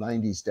potential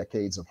 90s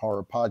Decades of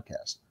Horror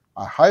podcast.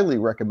 I highly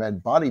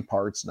recommend Body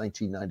Parts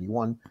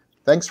 1991.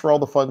 Thanks for all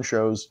the fun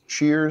shows.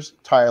 Cheers,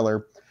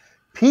 Tyler.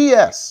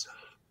 P.S.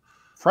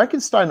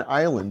 Frankenstein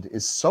Island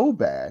is so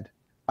bad,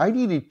 I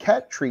needed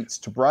cat treats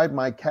to bribe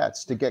my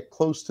cats to get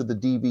close to the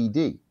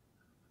DVD.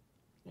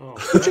 Oh,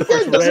 which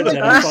again doesn't make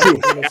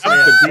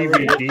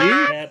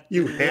DVD.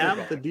 You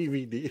have the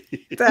DVD.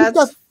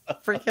 That's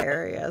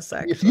precarious.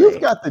 Actually, if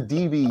you've got the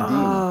DVD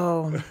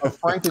of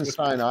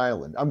Frankenstein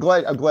Island, I'm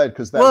glad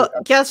because that. Well,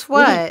 guess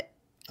what?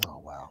 Oh,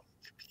 wow.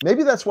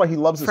 Maybe that's why he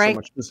loves it so Frank-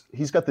 much, because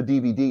he's got the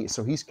DVD,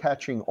 so he's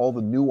catching all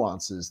the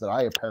nuances that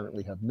I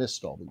apparently have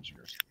missed all these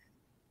years.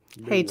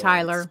 Hey,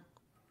 Tyler,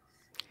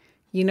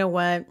 you know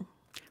what?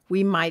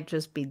 We might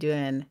just be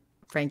doing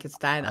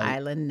Frankenstein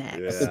Island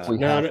next. I think we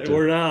No, have to.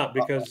 we're not,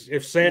 because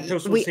if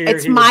Santos was here,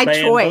 it's he would my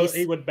ban choice.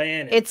 He would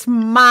ban it. It's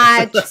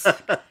my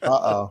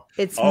Uh-oh.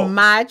 it's Oh.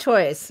 my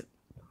choice.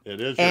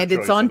 It is, And your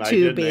it's choice, on and I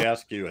didn't Tubi.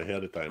 ask you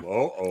ahead of time.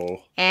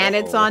 And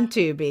it's on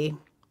Tubi.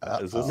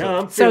 Is this no,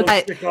 a- I'm So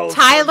feeling sick all of a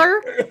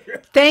Tyler, sudden.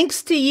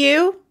 thanks to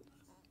you,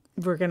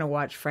 we're gonna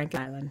watch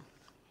Frankenstein Island.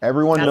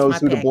 Everyone That's knows my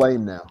who to pick.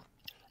 blame now.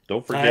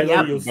 Don't forget,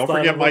 Tyler, you don't son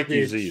forget of a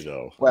Mikey bitch. Z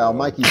though. Well,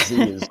 Mikey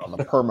Z is on the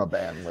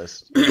permaban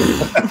list.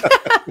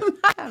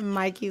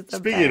 Mikey's the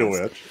Speaking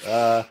best.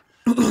 of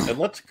which, and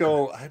let's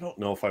go. I don't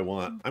know if I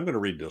want. I'm going to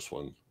read this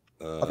one.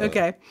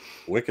 Okay.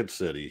 Wicked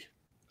City.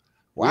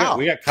 Wow.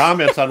 We got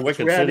comments on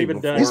Wicked We haven't City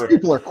even done These before.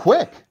 people are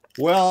quick.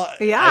 Well,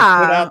 I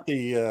Yeah. put out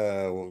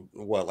the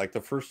like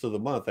the first of the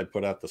month. I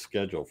put out the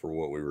schedule for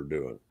what we were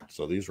doing.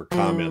 So these were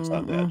comments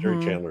on that.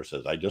 Jerry Chandler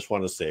says, "I just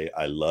want to say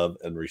I love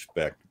and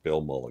respect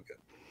Bill Mulligan.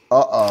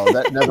 Uh-oh,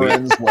 that never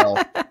ends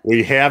well.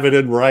 We have it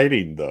in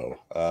writing, though,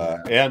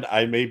 and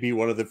I may be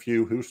one of the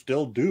few who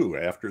still do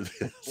after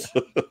this.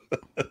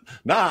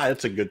 Nah,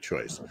 it's a good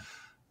choice.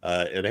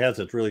 It has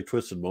its really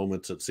twisted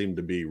moments that seem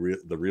to be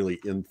the really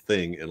in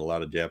thing in a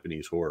lot of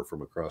Japanese horror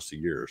from across the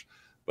years,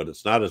 but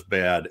it's not as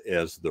bad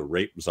as the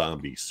Rape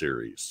Zombie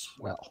series.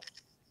 Well,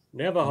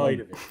 Never heard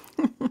of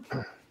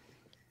it.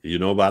 You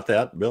know about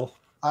that, Bill?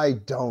 I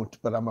don't,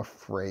 but I'm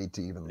afraid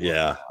to even look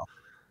Yeah. now.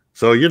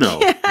 So, you know,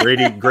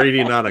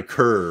 grading on a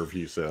curve,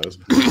 he says.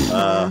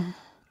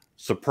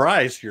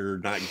 Surprised you're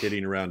not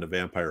getting around to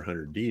Vampire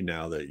Hunter D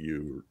now that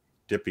you're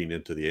dipping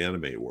into the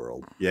anime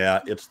world. Yeah,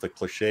 it's the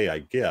cliche, I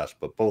guess,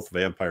 but both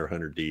Vampire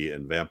Hunter D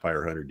and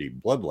Vampire Hunter D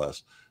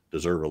Bloodlust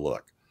deserve a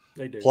look.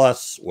 They do.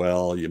 Plus,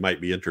 well, you might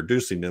be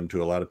introducing them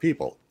to a lot of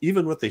people,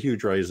 even with the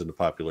huge rise in the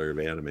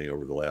popularity of anime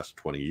over the last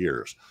 20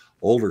 years.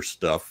 Older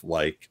stuff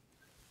like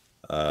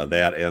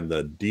that and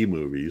the D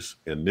movies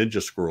and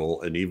Ninja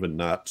Scroll and even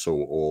not so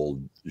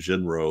old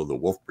Jinro the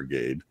Wolf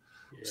Brigade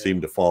seem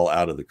to fall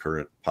out of the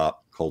current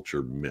pop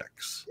culture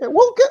mix. Yeah,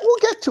 we'll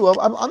get to them.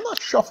 I'm not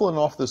shuffling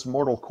off this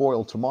Mortal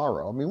Coil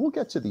tomorrow. I mean, we'll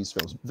get to these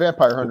films.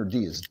 Vampire Hunter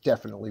D is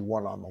definitely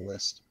one on the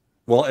list.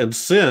 Well, and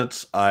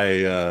since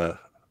I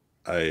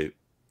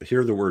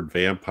hear the word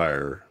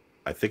vampire,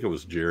 I think it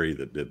was Jerry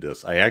that did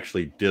this. I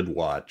actually did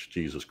watch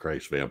Jesus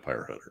Christ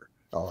Vampire Hunter.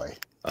 Oh,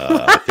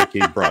 I think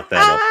he brought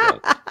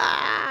that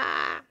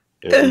up.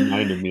 It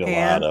reminded me a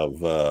lot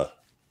of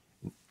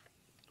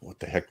what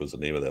the heck was the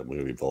name of that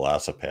movie?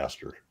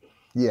 Velocipaster.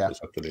 yeah, Is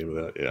that the name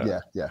of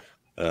that? yeah.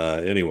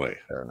 Anyway,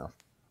 Fair enough.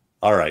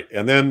 all right,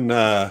 and then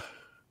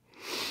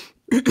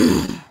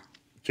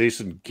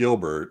Jason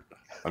Gilbert.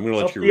 I'm going to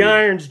let Up you the read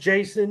irons,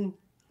 Jason.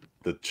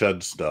 the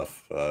Chud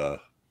stuff.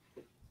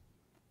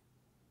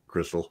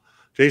 Crystal.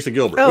 Jason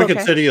Gilbert. Oh, Wicked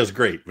okay. City is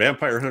great.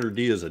 Vampire Hunter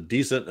D is a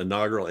decent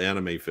inaugural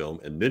anime film,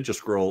 and Ninja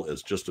Scroll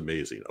is just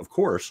amazing. Of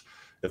course,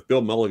 if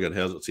Bill Mulligan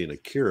hasn't seen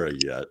Akira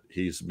yet,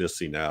 he's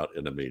missing out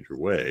in a major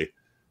way.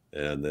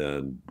 And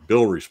then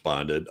Bill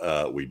responded,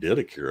 we did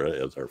Akira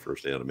as our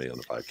first anime on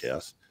the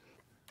podcast.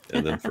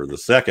 And then for the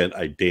second,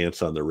 I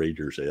dance on the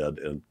Razor's Edge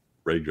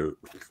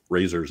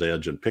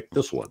and picked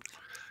this one.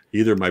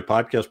 Either my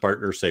podcast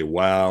partners say,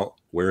 wow,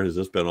 where has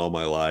this been all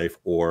my life?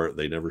 Or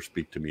they never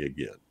speak to me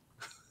again.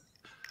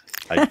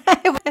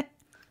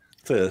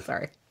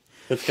 Sorry.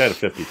 It's kind of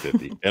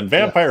 50-50. And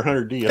Vampire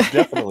Hunter D is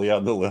definitely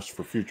on the list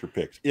for future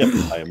picks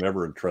if I am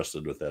ever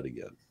entrusted with that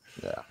again.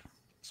 Yeah.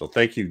 So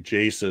thank you,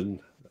 Jason.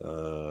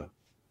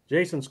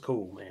 Jason's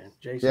cool, man.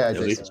 Jason, Yeah, At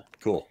least Jason.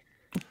 cool.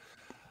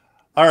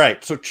 All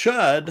right, so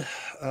Chud,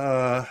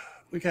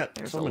 we got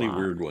There's so a many lot.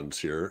 weird ones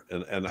here,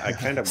 and I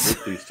kind of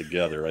grouped these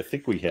together. I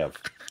think we have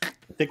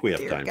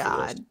Dear time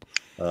God.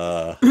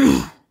 for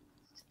this.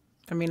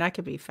 I mean, I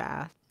could be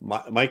fast.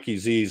 Mikey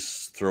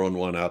Z's throwing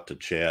one out to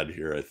Chad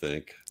here. I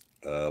think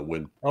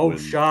when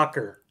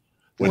shocker.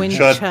 when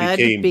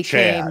Chud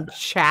became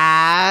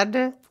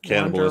Chad,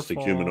 cannibalistic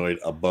Wonderful. humanoid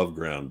above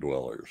ground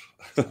dwellers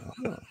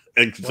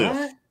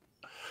exists.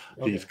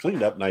 What? He's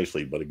cleaned up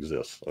nicely, but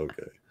exists.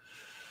 Okay.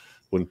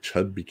 When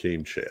Chud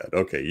became Chad.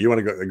 Okay, you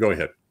want to go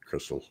ahead,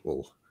 Crystal.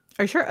 We'll...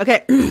 Are you sure?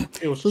 Okay.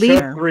 It was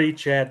Leader. Chud 3,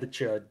 Chad the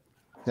Chud.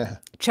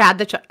 Chad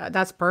the Chud.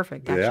 That's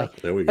perfect. Actually. Yeah,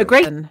 there we go. A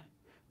great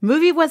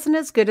movie. Wasn't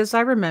as good as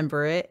I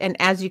remember it, and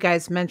as you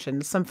guys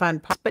mentioned, some fun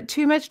parts, but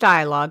too much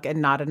dialogue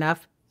and not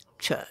enough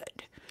Chud.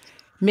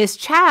 Miss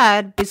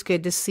Chad, it's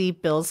good to see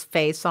Bill's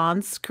face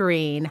on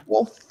screen.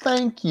 Well,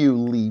 thank you,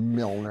 Lee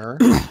Milner.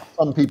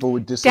 Some people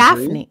would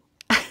disagree.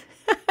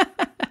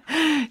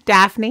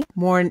 Daphne,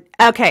 more.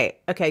 Okay,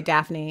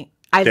 Daphne.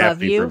 I love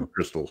Daphne you. from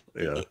Crystal.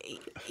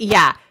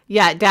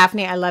 Yeah,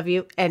 Daphne, I love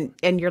you. And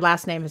your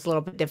last name is a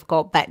little bit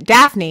difficult, but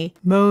Daphne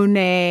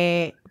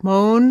Monet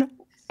Ernsdorf.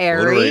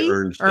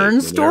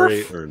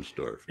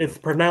 Ernsdorf. It's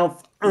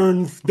pronounced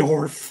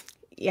Ernsdorf.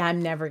 Yeah,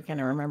 I'm never going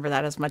to remember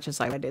that as much as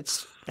I would.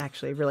 It's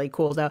actually really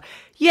cool, though.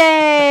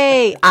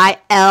 Yay! I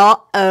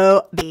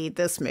LOV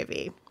this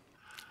movie.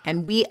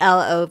 And we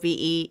LOVE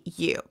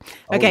you.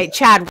 Okay,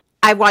 Chad,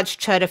 I watched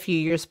Chud a few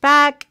years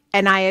back,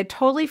 and I had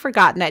totally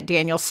forgotten that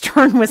Daniel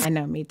Stern was. I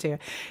know, me too.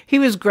 He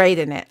was great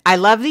in it. I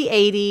love the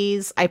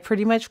 80s. I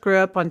pretty much grew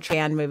up on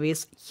Tran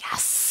movies.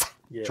 Yes.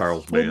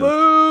 Charles Band.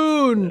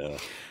 Boom. Yeah.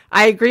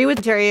 I agree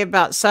with Terry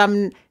about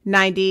some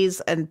 90s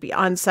and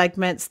beyond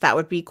segments. That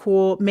would be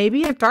cool.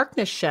 Maybe a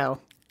Darkness show.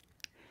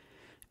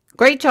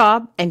 Great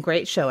job and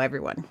great show,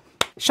 everyone.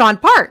 Sean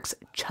Parks,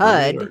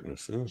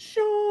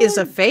 Chud, is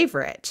a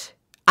favorite.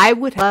 I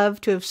would love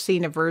to have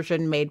seen a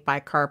version made by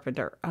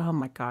Carpenter. Oh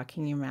my God,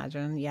 can you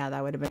imagine? Yeah,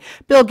 that would have been.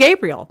 Bill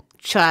Gabriel,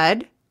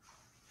 Chud,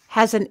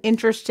 has an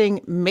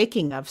interesting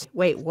making of.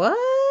 Wait,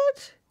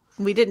 what?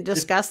 We didn't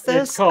discuss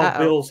this? It's called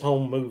Bill's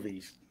Home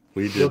Movies.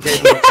 We did.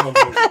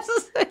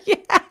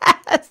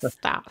 Yes,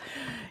 stop.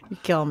 You're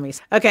killing me.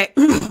 Okay,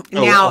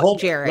 now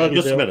Jerry.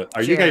 Just a minute.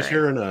 Are you guys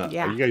hearing?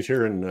 Yeah. Are you guys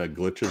hearing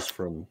glitches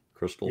from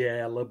Crystal?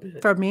 Yeah, a little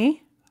bit. For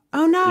me?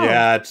 Oh no.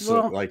 Yeah, it's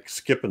like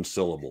skipping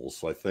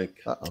syllables. I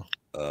think.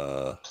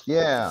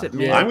 Yeah.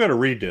 I'm going to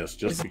read this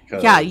just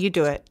because. Yeah, you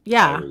do it.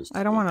 Yeah,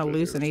 I don't want to into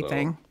lose here,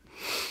 anything.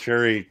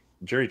 So.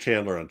 Jerry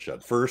Chandler on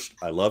Chud. First,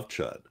 I love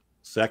Chud.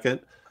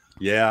 Second,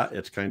 yeah,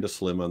 it's kind of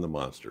slim on the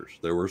monsters.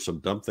 There were some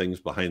dumb things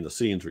behind the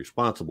scenes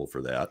responsible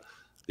for that.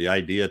 The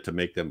idea to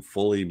make them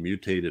fully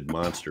mutated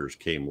monsters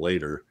came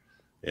later,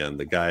 and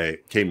the guy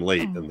came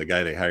late, and the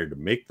guy they hired to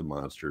make the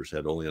monsters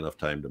had only enough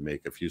time to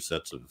make a few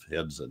sets of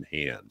heads and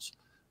hands,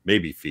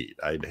 maybe feet.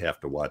 I'd have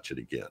to watch it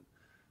again.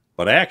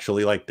 But I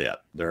actually like that.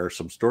 There are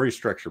some story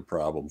structure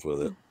problems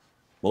with it,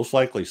 most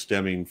likely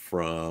stemming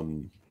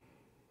from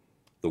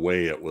the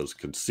way it was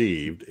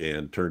conceived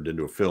and turned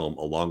into a film,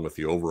 along with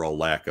the overall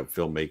lack of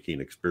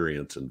filmmaking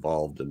experience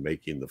involved in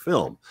making the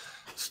film.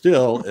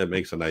 Still, it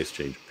makes a nice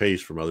change of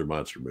pace from other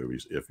monster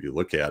movies if you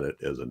look at it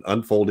as an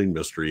unfolding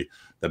mystery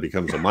that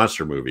becomes a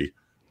monster movie,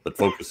 but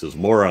focuses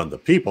more on the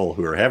people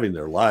who are having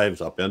their lives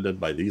upended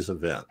by these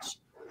events.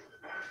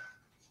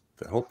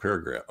 The whole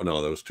paragraph. Oh,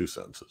 no, that was 2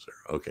 sentences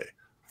there. Okay.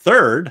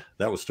 Third,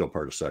 that was still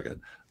part of second.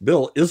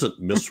 Bill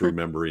isn't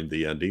misremembering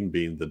the ending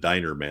being the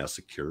diner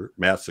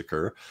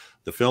massacre.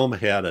 The film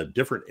had a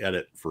different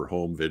edit for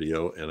home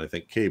video and I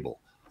think cable.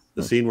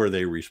 The scene where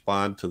they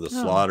respond to the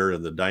slaughter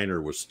in the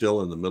diner was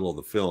still in the middle of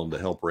the film to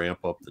help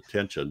ramp up the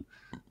tension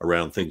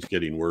around things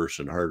getting worse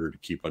and harder to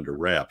keep under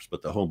wraps.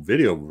 But the home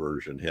video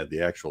version had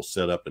the actual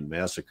setup and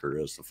massacre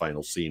as the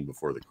final scene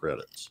before the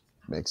credits.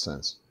 Makes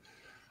sense.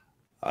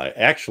 I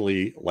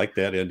actually like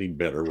that ending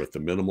better with the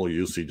minimal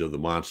usage of the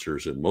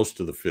monsters in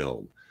most of the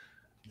film.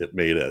 It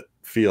made it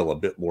feel a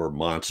bit more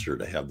monster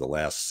to have the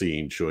last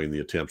scene showing the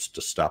attempts to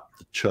stop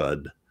the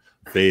Chud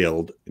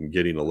failed and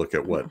getting a look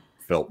at what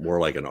felt more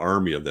like an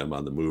army of them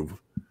on the move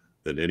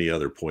than any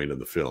other point in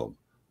the film.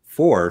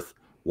 Fourth,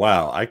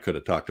 wow, I could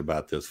have talked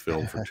about this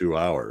film for 2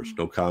 hours.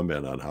 No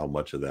comment on how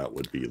much of that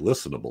would be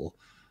listenable.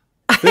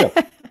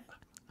 Fifth,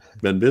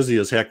 been busy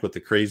as heck with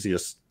the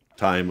craziest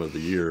time of the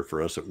year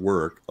for us at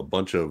work, a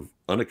bunch of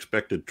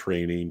unexpected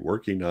training,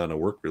 working on a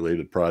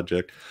work-related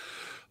project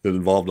that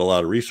involved a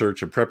lot of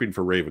research and prepping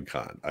for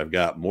RavenCon. I've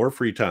got more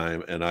free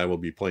time and I will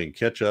be playing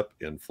catch up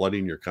and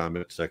flooding your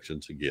comment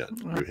sections again.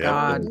 You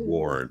have been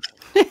warned.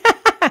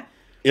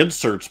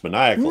 Inserts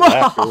maniacal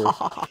laughter,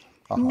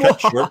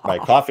 cut short by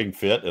coughing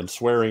fit and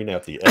swearing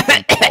at the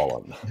effing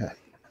pollen.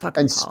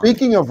 And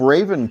speaking of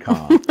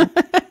RavenCon,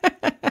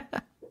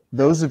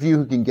 those of you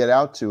who can get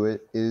out to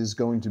it is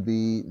going to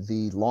be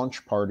the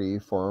launch party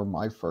for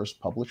my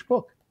first published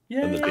book.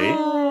 And the date?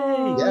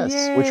 Yes,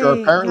 yay. which are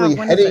apparently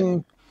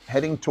God,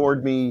 heading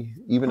toward me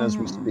even as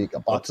we speak. A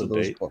box of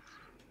those date? books.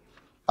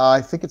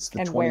 I think it's the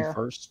And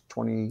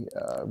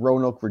 21st,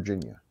 Roanoke,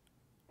 Virginia.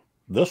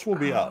 This will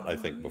be out, I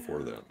think,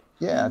 before then.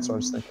 Yeah, that's what I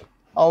was thinking.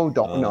 Oh,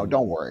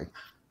 don't worry.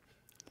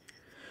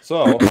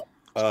 So,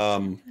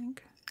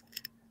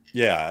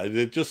 yeah,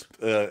 it just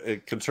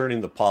concerning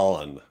the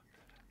pollen.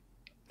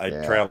 I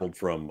traveled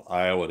from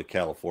Iowa to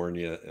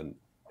California, and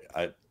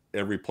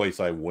every place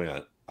I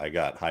went, I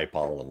got high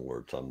pollen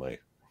alerts on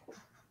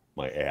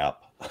my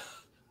app.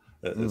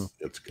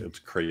 It's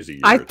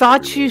crazy. I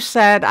thought you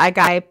said I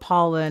got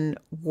pollen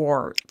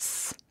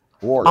warts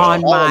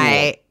on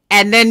my,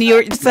 and then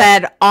you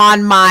said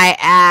on my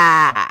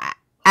app,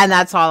 and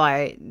that's all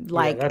I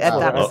like. Yeah,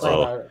 that was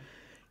like,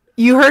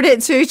 you heard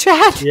it too,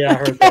 Chad? Yeah, I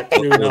heard that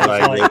too. And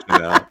I was like,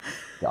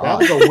 that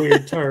was a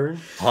weird turn.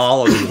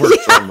 Pollen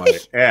works on my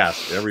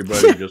ass,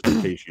 everybody, just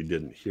in case you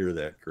didn't hear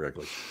that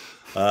correctly.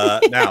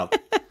 Now,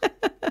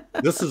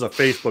 this is a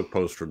Facebook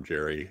post from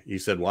Jerry. He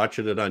said,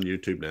 watching it on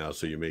YouTube now,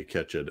 so you may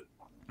catch it,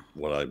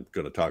 what I'm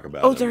going to talk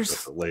about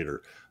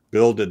later.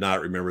 Bill did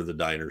not remember the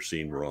diner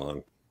scene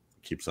wrong.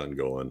 Keeps on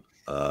going.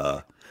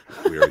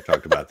 We already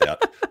talked about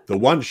that. The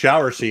one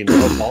shower scene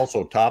was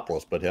also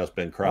topless, but has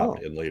been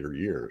cropped in later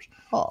years.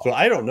 So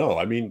I don't know.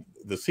 I mean,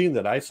 the scene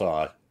that I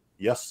saw,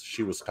 yes,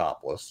 she was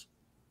topless,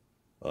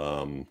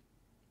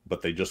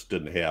 but they just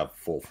didn't have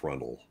full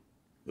frontal.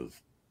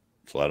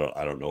 So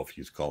I don't know if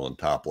he's calling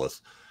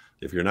topless.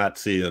 If you're not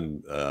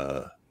seeing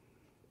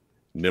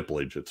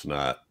nipplage, it's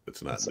not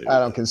I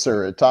don't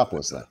consider it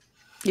topless then.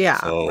 Yeah.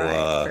 So,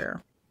 right.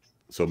 Fair.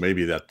 So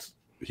maybe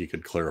he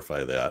could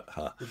clarify that.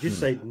 Huh? Did you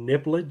say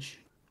nipplage?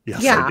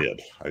 Yes, Yeah.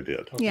 I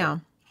did. Okay. Yeah.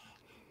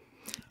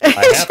 I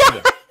have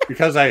to,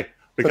 because I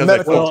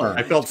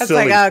felt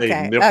silly like, saying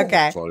okay, nipple,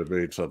 okay. so I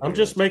made something. I'm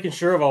just making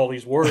sure of all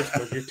these words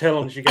because you're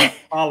telling us you got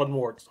pollen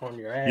warts on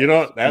your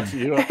ass. That's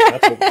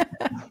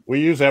we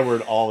use that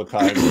word all the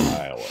time in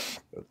Iowa.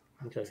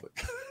 Okay.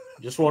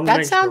 Just wanted to That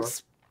make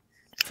sounds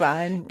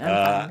fine. I'm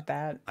fine with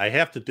that. I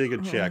have to dig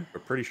and check,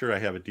 but pretty sure I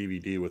have a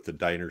DVD with the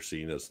diner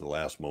scene as the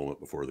last moment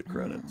before the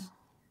credits.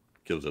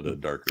 Gives it a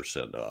darker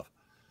send off.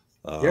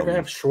 You ever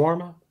have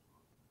shawarma?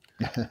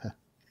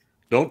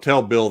 Don't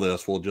tell Bill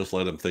this. We'll just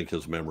let him think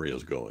his memory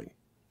is going.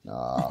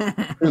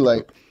 Too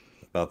late.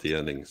 About the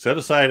ending. Set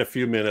aside a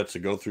few minutes to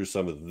go through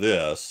some of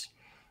this.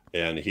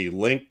 And he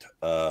linked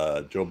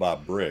Joe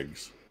Bob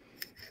Briggs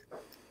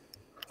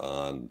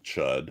on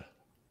Chud.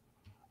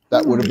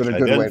 That would have been a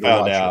good way to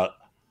watch it.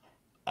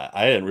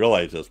 I didn't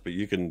realize this, but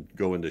you can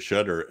go into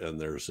Shudder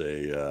and there's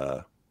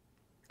a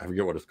I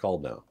forget what it's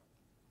called now.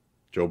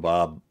 Joe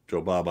Bob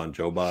on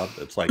Joe Bob.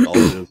 It's like all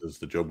it is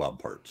the Joe Bob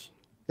parts.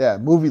 Yeah,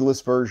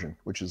 movie-less version,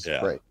 which is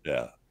great.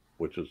 Yeah,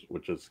 which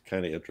is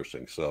kind of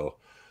interesting. So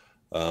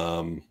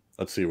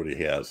let's see what he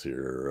has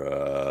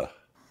here.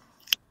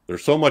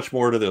 There's so much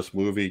more to this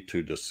movie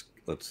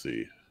let's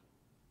see.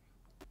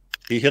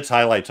 He hits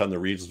highlights on the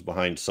reasons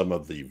behind some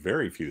of the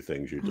very few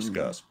things you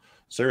discussed.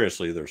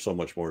 Seriously, there's so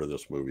much more to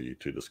this movie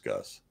to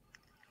discuss.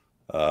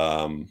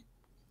 And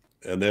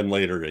then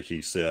later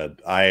he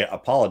said, I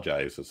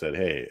apologized and said,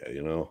 hey,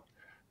 it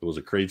was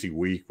a crazy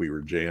week. We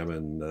were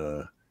jamming.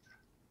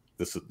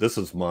 This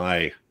is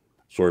my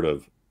sort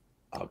of,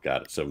 oh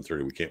God, it's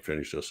 7:30. We can't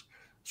finish this.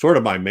 Sort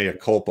of my mea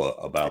culpa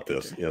about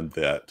this, in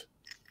that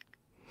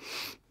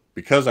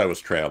because I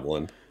was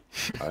traveling,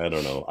 I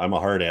don't know. I'm a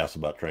hard ass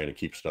about trying to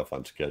keep stuff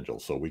on schedule.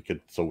 So we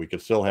could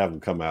still have them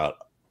come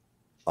out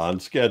on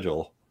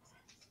schedule.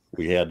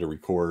 We had to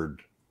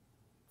record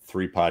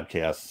 3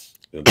 podcasts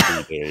in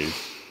 3 days.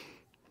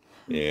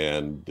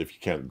 And if you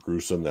count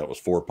Gruesome, that was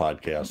 4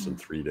 podcasts in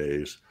 3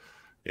 days.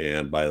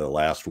 And by the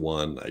last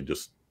one, I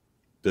just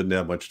didn't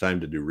have much time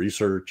to do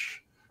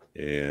research.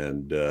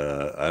 And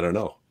I don't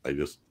know. I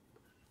just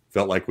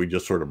felt like we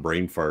just sort of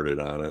brain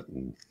farted on it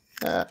and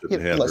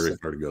didn't have very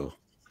far to go.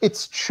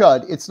 It's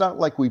Chud. It's not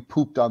like we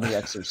pooped on The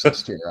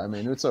Exorcist here. I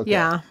mean, it's okay.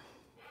 Yeah.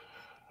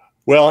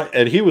 Well,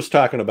 and he was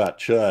talking about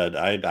Chud.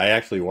 I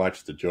actually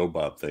watched the Joe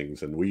Bob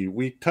things, and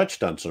we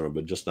touched on some of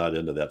it, just not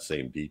into that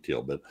same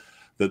detail. But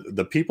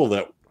the people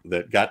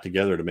that got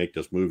together to make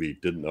this movie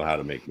didn't know how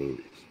to make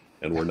movies,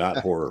 and were not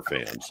horror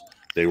fans.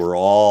 They were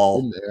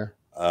all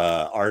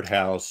art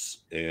house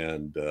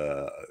and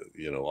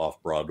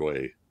off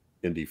Broadway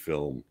indie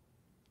film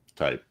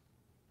type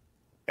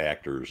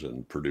actors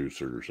and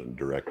producers and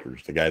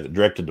directors. The guy that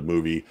directed the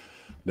movie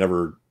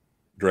never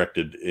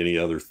directed any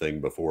other thing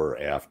before or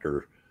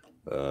after.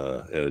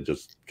 And it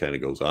just kind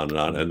of goes on and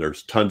on. And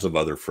there's tons of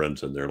other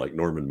friends in there, like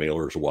Norman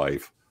Mailer's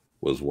wife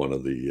was one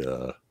of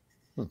the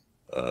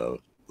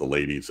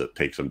ladies that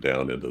takes him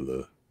down into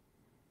the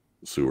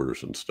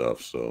sewers and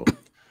stuff. So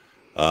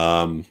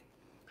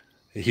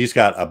he's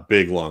got a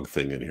big long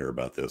thing in here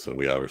about this, and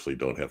we obviously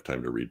don't have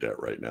time to read that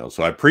right now.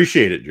 So I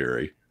appreciate it,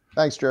 Jerry.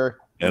 Thanks, Jerry.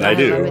 And I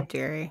do. Love it,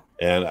 Jerry.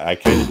 And I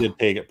kind of did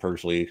take it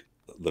personally,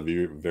 the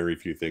very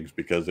few things,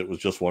 because it was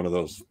just one of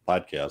those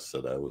podcasts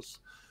that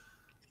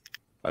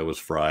I was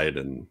fried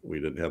and we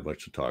didn't have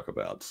much to talk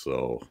about.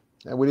 So,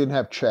 and we didn't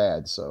have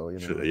Chad, so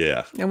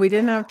yeah. And we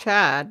didn't have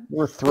Chad.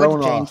 We're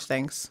thrown change off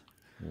things.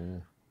 Yeah.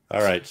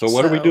 All right. So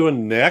what are we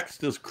doing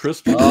next? Is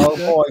Crystal? Oh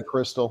boy,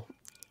 Crystal.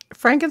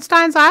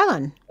 Frankenstein's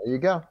Island. There you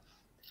go.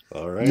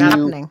 All right. Not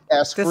happening.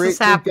 Ask This for is it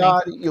to happening.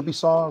 God, you'll be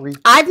sorry.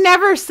 I've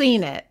never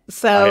seen it,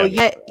 so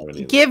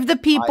haven't give the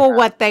people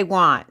what they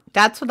want.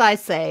 That's what I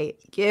say.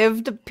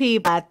 Give the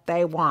people what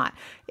they want.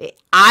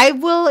 I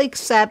will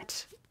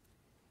accept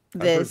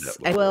this.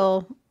 I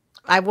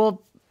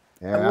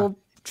will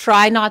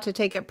try not to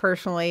take it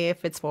personally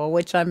if it's full,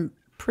 which I'm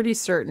pretty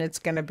certain it's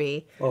going to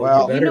be.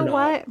 Well, you know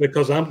what?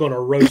 Because I'm going to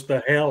roast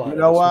the hell out of You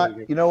know this what?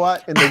 movie. You know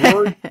what?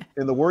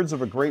 In the words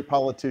of a great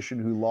politician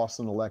who lost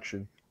an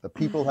election, the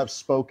people have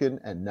spoken,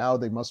 and now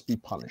they must be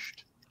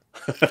punished.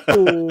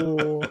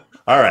 Ooh.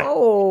 All right.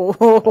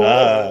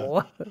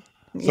 Oh.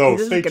 So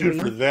This is stay gonna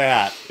tuned be- for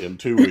that in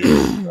 2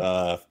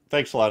 weeks.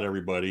 Thanks a lot,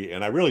 everybody.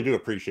 And I really do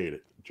appreciate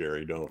it,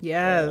 Jerry.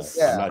 Yes.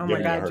 Yeah. I'm not Oh my giving you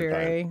a God, hard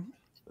Jerry. time.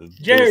 There was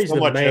Jerry's so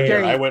the much in man.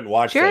 there. I went and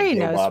watched Jerry that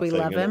Joe knows Bob we thing,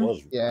 love and him.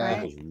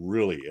 it was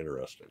really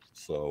interesting.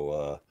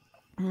 So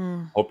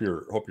hope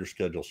your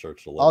schedule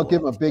starts to level I'll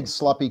give him off. a big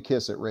sloppy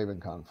kiss at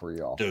RavenCon for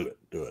y'all. Do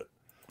it.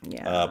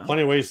 Yeah.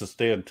 Plenty of ways to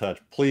stay in touch.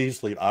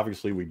 Please leave.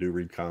 Obviously, we do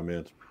read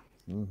comments.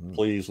 Mm-hmm.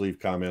 Please leave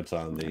comments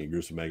on the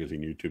Gruesome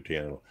Magazine YouTube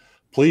channel.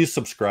 Please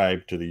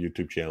subscribe to the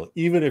YouTube channel,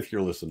 even if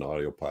you're listening to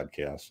audio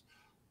podcasts.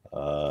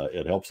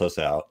 It helps us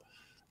out.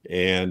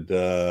 And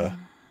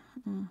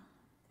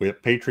we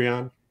have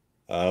Patreon.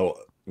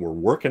 we're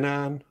working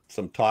on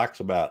some talks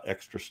about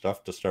extra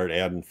stuff to start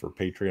adding for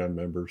Patreon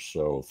members.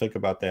 So think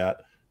about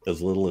that.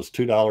 As little as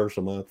 $2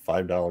 a month,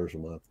 $5 a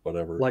month,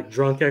 whatever. Like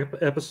drunk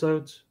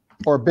episodes?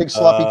 Or big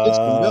sloppy kids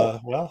can go.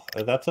 Well,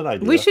 that's an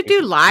idea. We should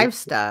do live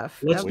stuff.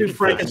 Let's do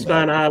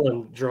Frankenstein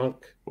Island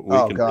drunk.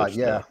 Oh, God,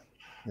 yeah.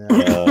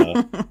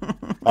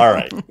 All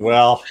right.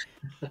 Well,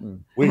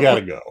 we got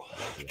to go.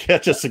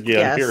 Catch us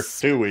again here in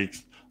 2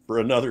 weeks for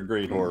another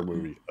great horror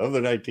movie of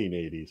the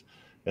 1980s,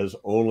 as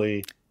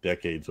only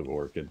decades of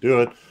horror can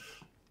do it.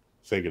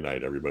 Say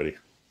goodnight, everybody.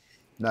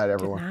 Night,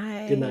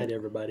 everyone. Good night,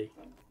 everybody.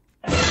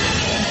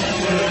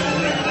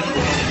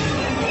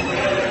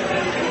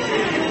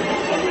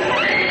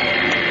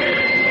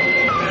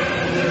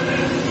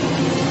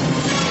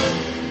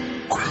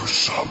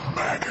 Gruesome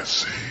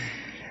Magazine.